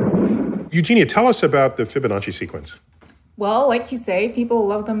 Eugenia, tell us about the Fibonacci sequence. Well, like you say, people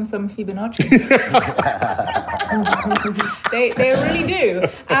love them some Fibonacci. They really do.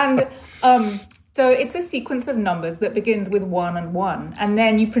 And so it's a sequence of numbers that begins with 1 and 1. And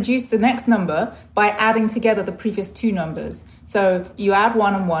then you produce the next number by adding together the previous 2 numbers. So you add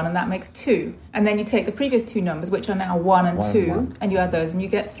 1 and 1, and that makes 2. And then you take the previous 2 numbers, which are now 1 and 2, and you add those, and you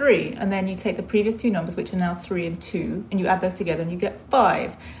get 3. And then you take the previous 2 numbers, which are now 3 and 2, and you add those together, and you get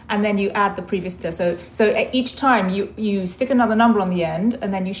 5. And then you add the previous. So each time you stick another number on the end,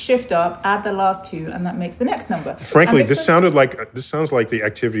 and then you shift up, add the last 2, and that makes the next number. Frankly, this sounds like the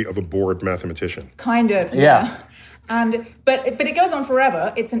activity of a bored mathematician. Kind of, yeah. But it goes on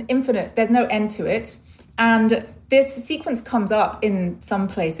forever. It's an infinite. There's no end to it, and this sequence comes up in some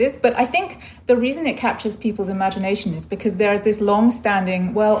places, but I think the reason it captures people's imagination is because there is this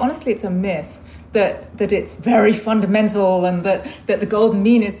long-standing, well, honestly, it's a myth that it's very fundamental, and that the golden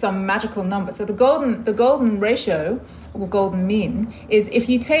mean is some magical number. So the golden ratio, or golden mean, is if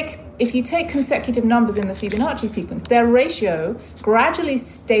you take consecutive numbers in the Fibonacci sequence, their ratio gradually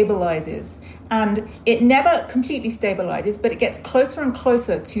stabilizes. And it never completely stabilizes, but it gets closer and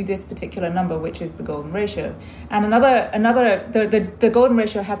closer to this particular number, which is the golden ratio. And the golden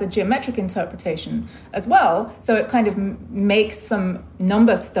ratio has a geometric interpretation as well. So it kind of makes some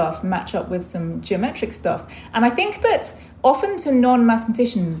number stuff match up with some geometric stuff. And I think that often to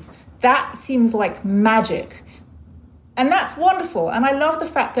non-mathematicians, that seems like magic. And that's wonderful. And I love the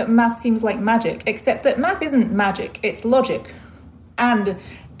fact that math seems like magic, except that math isn't magic, it's logic. And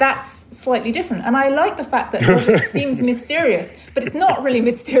that's slightly different. And I like the fact that logic seems mysterious, but it's not really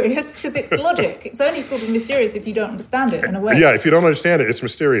mysterious because it's logic. It's only sort of mysterious if you don't understand it in a way. Yeah, if you don't understand it, it's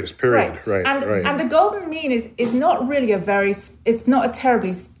mysterious, period. Right. And the golden mean is not really it's not a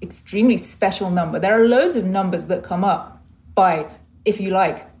terribly, extremely special number. There are loads of numbers that come up by, if you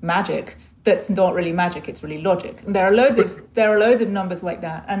like, magic, that's not really magic, it's really logic. And there are loads of numbers like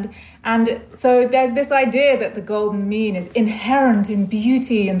that. And so there's this idea that the golden mean is inherent in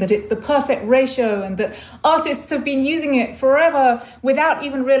beauty and that it's the perfect ratio and that artists have been using it forever without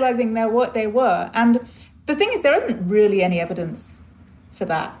even realizing what they were. And the thing is, there isn't really any evidence for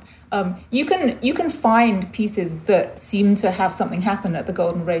that. You can find pieces that seem to have something happen at the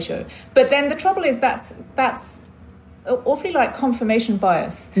golden ratio, but then the trouble is that's awfully like confirmation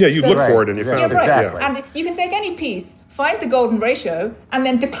bias. Yeah, you look for it and you found it. Right. Yeah. And you can take any piece, find the golden ratio, and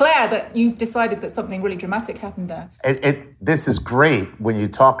then declare that you've decided that something really dramatic happened there. This is great when you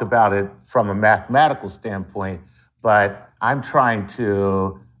talk about it from a mathematical standpoint, but I'm trying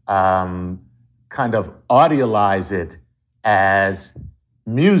to kind of audialize it as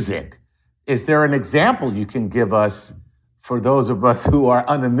music. Is there an example you can give us for those of us who are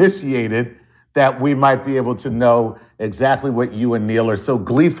uninitiated that we might be able to know exactly what you and Neil are so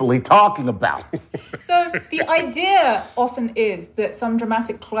gleefully talking about? So the idea often is that some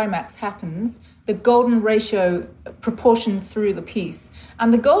dramatic climax happens, the golden ratio proportioned through the piece.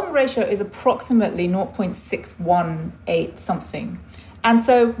 And the golden ratio is approximately 0.618 something. And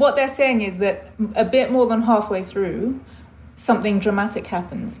so what they're saying is that a bit more than halfway through, something dramatic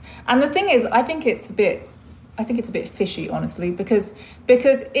happens. And the thing is, I think it's a bit fishy, honestly, because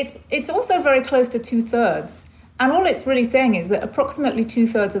it's also very close to 2/3. And all it's really saying is that approximately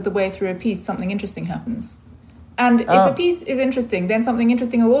 2/3 of the way through a piece, something interesting happens. And if a piece is interesting, then something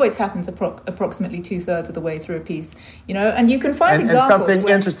interesting will always happen approximately 2/3 of the way through a piece, and you can find examples. And something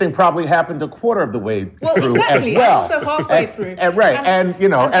interesting probably happened a quarter of the way through exactly, as well. And also halfway through. And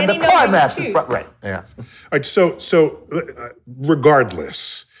the climax is right. Yeah. All right, so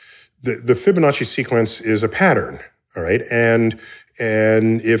regardless, the Fibonacci sequence is a pattern, all right? And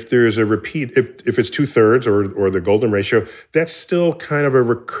if there's a repeat, if it's 2/3 or the golden ratio, that's still kind of a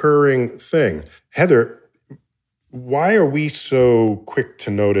recurring thing. Heather, why are we so quick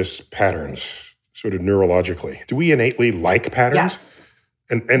to notice patterns, sort of neurologically? Do we innately like patterns? Yes.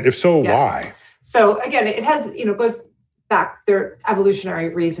 And if so, yes. Why? So again, it has, goes back, there are evolutionary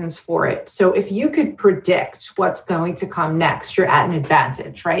reasons for it. So if you could predict what's going to come next, you're at an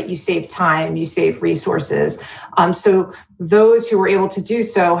advantage, right? You save time, you save resources. So those who were able to do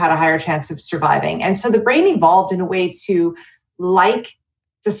so had a higher chance of surviving. And so the brain evolved in a way to like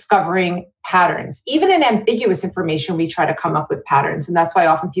discovering patterns. Even in ambiguous information, we try to come up with patterns. And that's why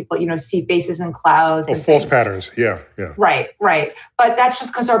often people, see faces in clouds. Oh, false patterns. Yeah. Right. But that's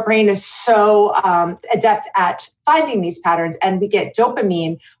just because our brain is so adept at finding these patterns. And we get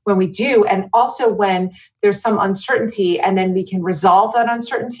dopamine when we do. And also when there's some uncertainty and then we can resolve that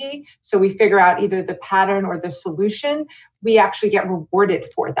uncertainty. So we figure out either the pattern or the solution. We actually get rewarded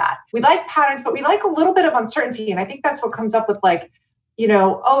for that. We like patterns, but we like a little bit of uncertainty. And I think that's what comes up with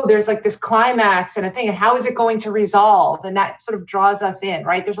there's like this climax and a thing, and how is it going to resolve? And that sort of draws us in,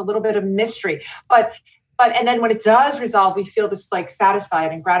 right? There's a little bit of mystery, but and then when it does resolve, we feel this like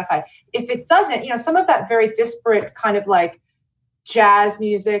satisfied and gratified. If it doesn't, some of that very disparate kind of like jazz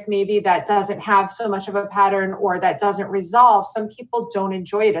music, maybe that doesn't have so much of a pattern or that doesn't resolve, some people don't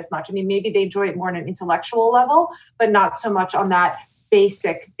enjoy it as much. I mean, maybe they enjoy it more on an intellectual level, but not so much on that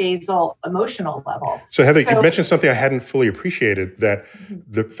basic basal emotional level. So Heather, you mentioned something I hadn't fully appreciated, that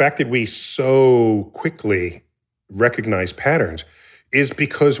the fact that we so quickly recognize patterns is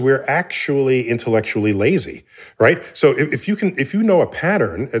because we're actually intellectually lazy, right? So if you know a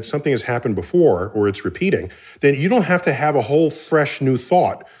pattern and something has happened before or it's repeating, then you don't have to have a whole fresh new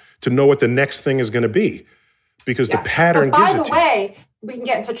thought to know what the next thing is going to be, because the pattern gives it to you. By the way, we can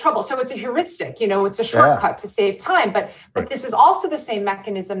get into trouble. So it's a heuristic, it's a shortcut to save time. But this is also the same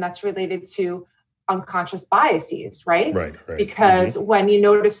mechanism that's related to unconscious biases, right? Right. Because when you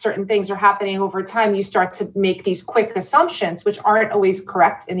notice certain things are happening over time, you start to make these quick assumptions, which aren't always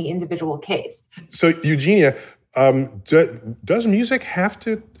correct in the individual case. So Eugenia, does music have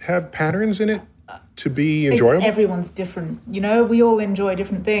to have patterns in it to be enjoyable? Everyone's different. We all enjoy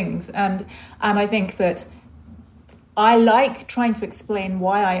different things. And I think that I like trying to explain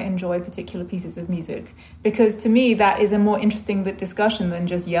why I enjoy particular pieces of music, because to me that is a more interesting discussion than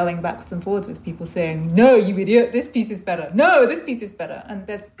just yelling backwards and forwards with people saying, "No, you idiot, this piece is better. No, this piece is better." And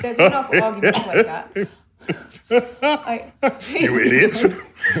there's enough arguments like that. You idiot.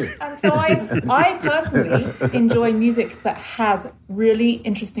 And so I personally enjoy music that has really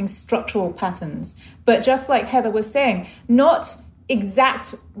interesting structural patterns. But just like Heather was saying, not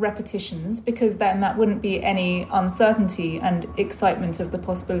exact repetitions, because then that wouldn't be any uncertainty and excitement of the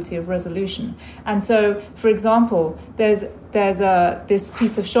possibility of resolution. And so, for example, there's this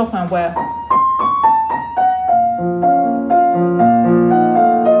piece of Chopin where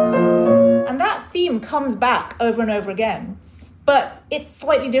comes back over and over again, but it's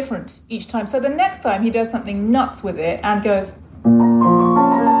slightly different each time. So the next time he does something nuts with it and goes,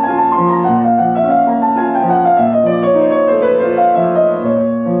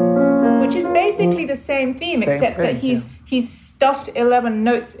 which is basically the same theme, except that he's stuffed 11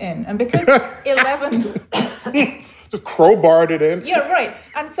 notes in, and because 11 just crowbarred it in. Yeah, right.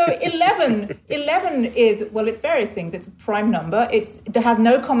 And so 11 is, well, it's various things. It's a prime number. It has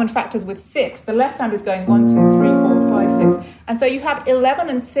no common factors with 6. The left hand is going 1, 2, 3, 4, 5, 6. And so you have 11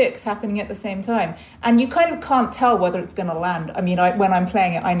 and 6 happening at the same time. And you kind of can't tell whether it's going to land. I mean, when I'm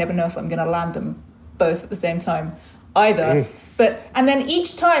playing it, I never know if I'm going to land them both at the same time either. And then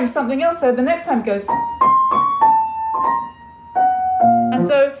each time something else. So the next time it goes... And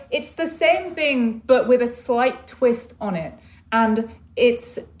so it's the same thing, but with a slight twist on it. And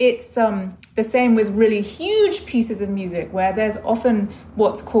it's the same with really huge pieces of music where there's often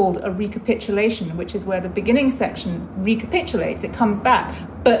what's called a recapitulation, which is where the beginning section recapitulates. It comes back,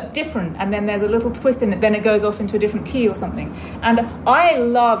 but different. And then there's a little twist in it. Then it goes off into a different key or something. And I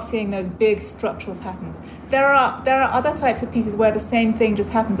love seeing those big structural patterns. There are other types of pieces where the same thing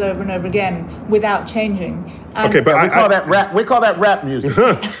just happens over and over again without changing. And okay, but we call that rap. We call that rap music.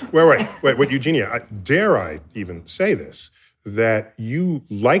 wait, Eugenia, dare I even say this? That you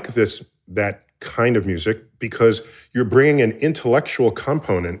like that kind of music because you're bringing an intellectual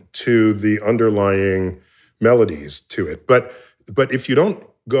component to the underlying melodies to it. But if you don't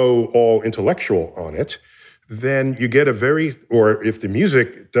go all intellectual on it, then you get or if the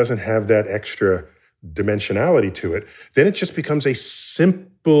music doesn't have that extra dimensionality to it, then it just becomes a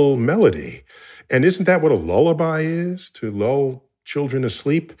simple melody. And isn't that what a lullaby is, to lull children to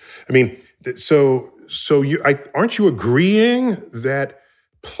sleep? I mean, so aren't you agreeing that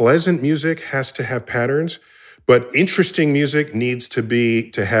pleasant music has to have patterns, but interesting music needs to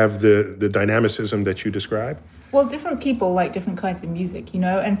have the dynamicism that you describe? Well, different people like different kinds of music,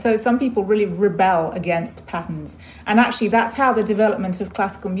 and so some people really rebel against patterns. And actually, that's how the development of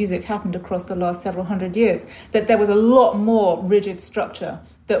classical music happened across the last several hundred years, that there was a lot more rigid structure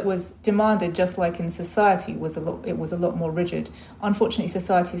that was demanded, just like in society, it was a lot more rigid. Unfortunately,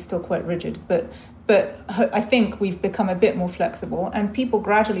 society is still quite rigid, but I think we've become a bit more flexible, and people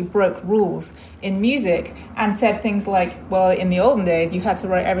gradually broke rules in music and said things like, well, in the olden days, you had to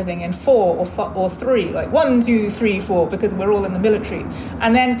write everything in 4 or 3, like 1, 2, 3, 4, because we're all in the military.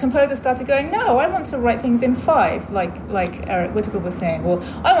 And then composers started going, no, I want to write things in 5, like Eric Whitacre was saying, or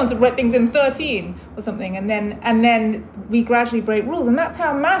I want to write things in 13 or something. And then we gradually break rules, and that's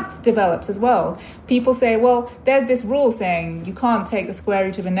how math develops as well. People say, well, there's this rule saying you can't take the square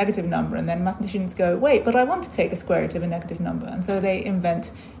root of a negative number, and then mathematicians go, wait, but I want to take the square root of a negative number. And so they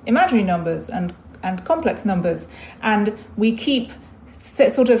invent imaginary numbers and complex numbers. And we keep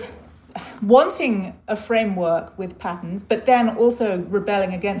sort of wanting a framework with patterns, but then also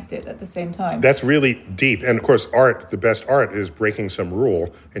rebelling against it at the same time. That's really deep. And of course, the best art is breaking some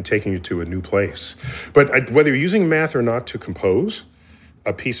rule and taking you to a new place. But whether you're using math or not to compose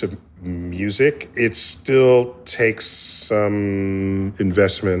a piece of music, it still takes some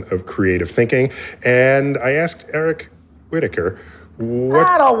investment of creative thinking. And I asked Eric Whitacre,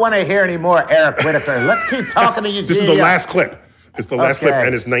 I don't want to hear any more Eric Whitacre. Let's keep talking to Eugenia. This is the last clip. It's the last clip,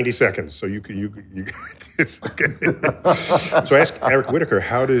 and it's 90 seconds. So you So I asked Eric Whitacre,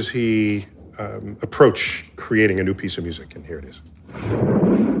 how does he approach creating a new piece of music? And here it is.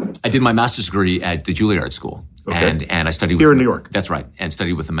 I did my master's degree at the Juilliard School. Okay. And I studied here in New York. That's right. And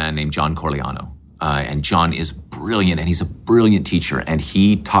studied with a man named John Corigliano. And John is brilliant, and he's a brilliant teacher. And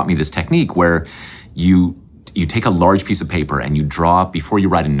he taught me this technique where you take a large piece of paper and you draw, before you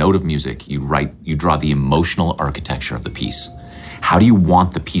write a note of music, you draw the emotional architecture of the piece. How do you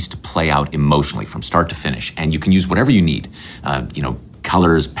want the piece to play out emotionally from start to finish? And you can use whatever you need,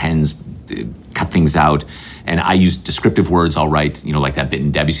 colors, pens, cut things out. And I use descriptive words. I'll write, like that bit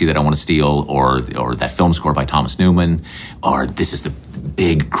in Debussy that I want to steal, or that film score by Thomas Newman, or this is the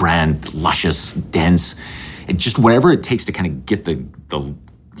big, grand, luscious, dense, and just whatever it takes to kind of get the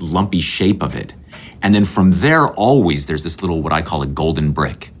lumpy shape of it. And then from there, always there's this little, what I call a golden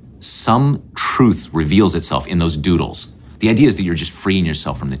brick. Some truth reveals itself in those doodles. The idea is that you're just freeing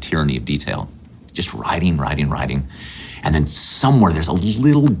yourself from the tyranny of detail. Just writing. And then somewhere there's a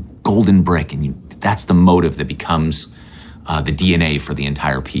little golden brick, and that's the motive that becomes the DNA for the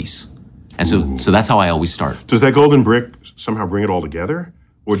entire piece. And so that's how I always start. Does that golden brick somehow bring it all together?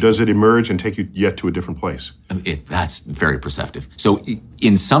 Or does it emerge and take you yet to a different place? That's very perceptive. So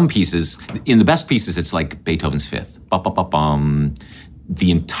in some pieces, in the best pieces, it's like Beethoven's Fifth.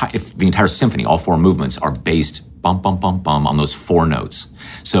 The entire symphony, all 4 movements, are based bum, bum, bum, bum on those 4 notes.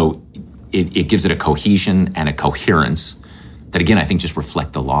 So it gives it a cohesion and a coherence that, again, I think just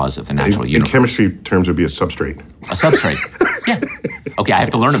reflect the laws of the natural universe. In chemistry terms, it would be a substrate. A substrate. Yeah. Okay, I have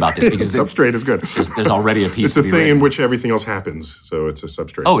to learn about this because substrate is good. There's already a piece. It's the thing in which everything else happens, so it's a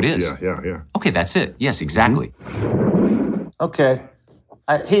substrate. Oh, it is. Yeah. Okay, that's it. Yes, exactly. Okay.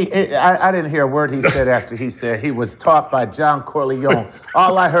 I didn't hear a word he said after he said he was taught by John Corleone.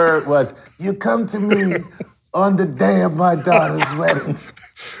 All I heard was, "You come to me on the day of my daughter's wedding."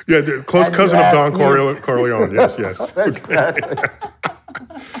 Yeah, the close cousin of Don Corleone. Yes. Exactly.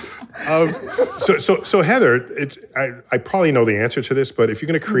 So Heather, I probably know the answer to this, but if you're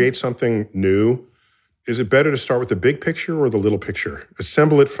going to create something new, is it better to start with the big picture or the little picture?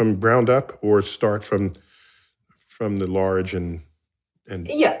 Assemble it from ground up, or start from the large and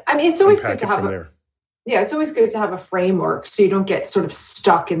yeah, I mean, it's always good to have it's always good to have a framework so you don't get sort of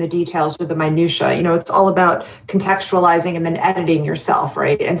stuck in the details or the minutia. You know, it's all about contextualizing and then editing yourself,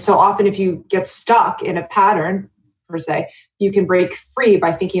 right? And so often if you get stuck in a pattern, per se, you can break free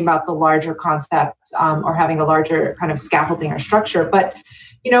by thinking about the larger concept or having a larger kind of scaffolding or structure. But,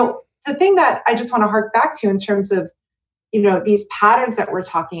 you know, the thing that I just want to hark back to in terms of, you know, these patterns that we're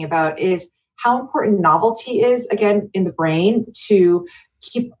talking about is how important novelty is, again, in the brain to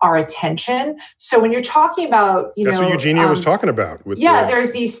keep our attention. So when you're talking about, that's what Eugenia was talking about.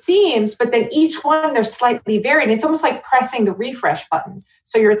 There's these themes, but then each one, they're slightly varied. It's almost like pressing the refresh button.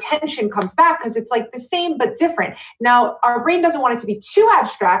 So your attention comes back because it's like the same, but different. Now, our brain doesn't want it to be too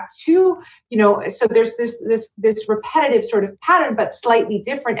abstract, so there's this repetitive sort of pattern, but slightly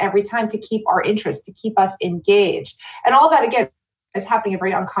different every time to keep our interest, to keep us engaged. And all that, again, is happening at a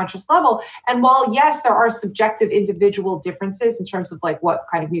very unconscious level. And while, yes, there are subjective individual differences in terms of like what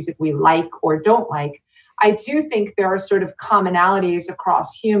kind of music we like or don't like, I do think there are sort of commonalities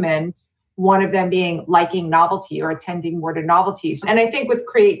across humans, one of them being liking novelty or attending more to novelties. And I think with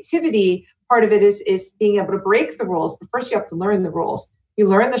creativity, part of it is being able to break the rules. But first, you have to learn the rules. You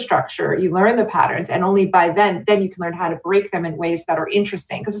learn the structure, you learn the patterns, and only by then you can learn how to break them in ways that are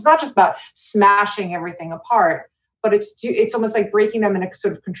interesting. Because it's not just about smashing everything apart, but it's almost like breaking them in a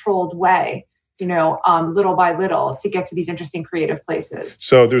sort of controlled way, little by little, to get to these interesting creative places.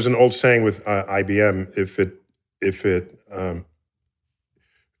 So there's an old saying with IBM, they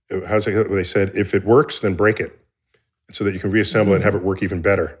said, if it works, then break it, so that you can reassemble it and have it work even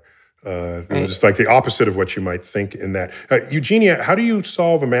better. It's like the opposite of what you might think in that. Eugenia, how do you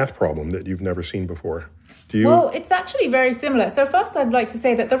solve a math problem that you've never seen before? Well, it's actually very similar. So first, I'd like to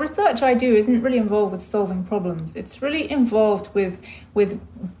say that the research I do isn't really involved with solving problems. It's really involved with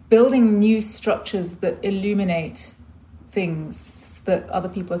building new structures that illuminate things that other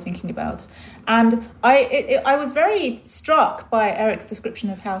people are thinking about. And I was very struck by Eric's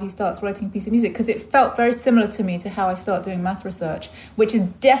description of how he starts writing a piece of music, because it felt very similar to me to how I start doing math research, which is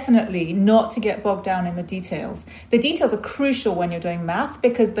definitely not to get bogged down in the details. The details are crucial when you're doing math,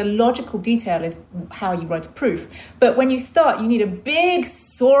 because the logical detail is how you write a proof. But when you start, you need a big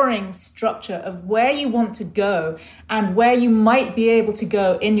soaring structure of where you want to go and where you might be able to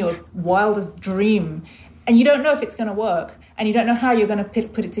go in your wildest dream. And you don't know if it's going to work, and you don't know how you're going to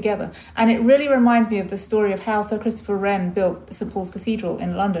put it together. And it really reminds me of the story of how Sir Christopher Wren built St. Paul's Cathedral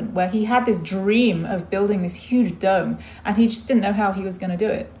in London, where he had this dream of building this huge dome, and he just didn't know how he was going to do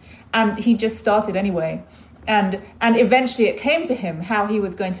it. And he just started anyway. And eventually it came to him how he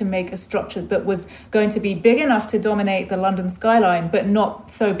was going to make a structure that was going to be big enough to dominate the London skyline, but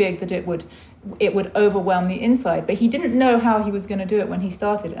not so big that it would overwhelm the inside. But he didn't know how he was going to do it when he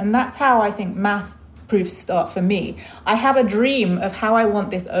started. And that's how I think math proofs start for me. I have a dream of how I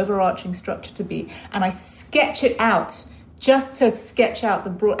want this overarching structure to be, and I sketch it out just to sketch out the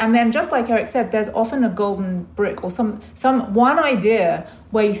broad. And then, just like Eric said, there's often a golden brick or some one idea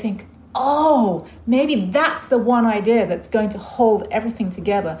where you think, oh, maybe that's the one idea that's going to hold everything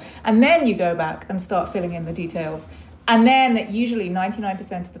together. And then you go back and start filling in the details. And then usually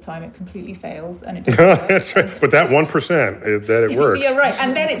 99% of the time it completely fails, and it doesn't work. That's right. But that 1% that it works. You're right.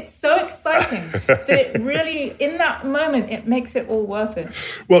 And then it's so exciting that it really, in that moment, it makes it all worth it.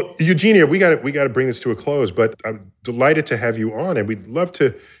 Well, Eugenia, we got to bring this to a close, but I'm delighted to have you on, and we'd love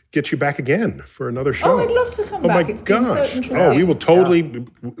to get you back again for another show. Oh, I'd love to come back. It's been so interesting. Oh,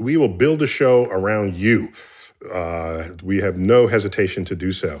 we will build a show around you. We have no hesitation to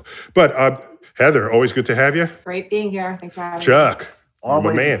do so. But Heather, always good to have you. Great being here. Thanks for having me. Chuck, always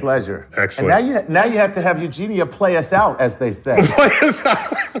my man. A pleasure. Excellent. And now you have to have Eugenia play us out, as they say. Play us out.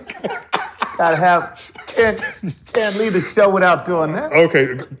 Can't leave the show without doing that.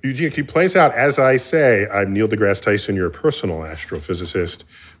 Okay, Eugenia, can you play us out? As I say, I'm Neil deGrasse Tyson, your personal astrophysicist,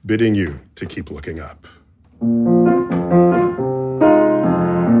 bidding you to keep looking up.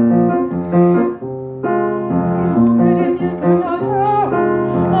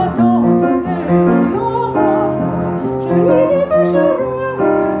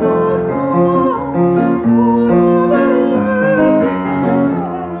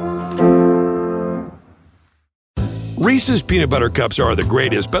 Reese's Peanut Butter Cups are the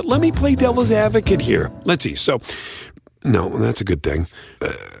greatest, but let me play devil's advocate here. Let's see. So, no, that's a good thing.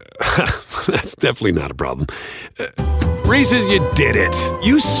 That's definitely not a problem. Reese's, you did it.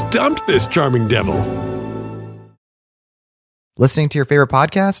 You stumped this charming devil. Listening to your favorite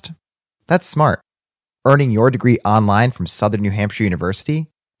podcast? That's smart. Earning your degree online from Southern New Hampshire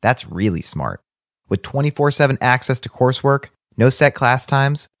University? That's really smart. With 24/7 access to coursework, no set class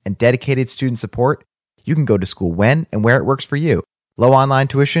times, and dedicated student support, you can go to school when and where it works for you. Low online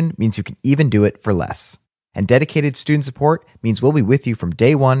tuition means you can even do it for less. And dedicated student support means we'll be with you from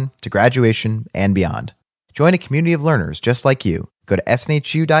day one to graduation and beyond. Join a community of learners just like you. Go to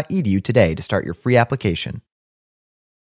snhu.edu today to start your free application.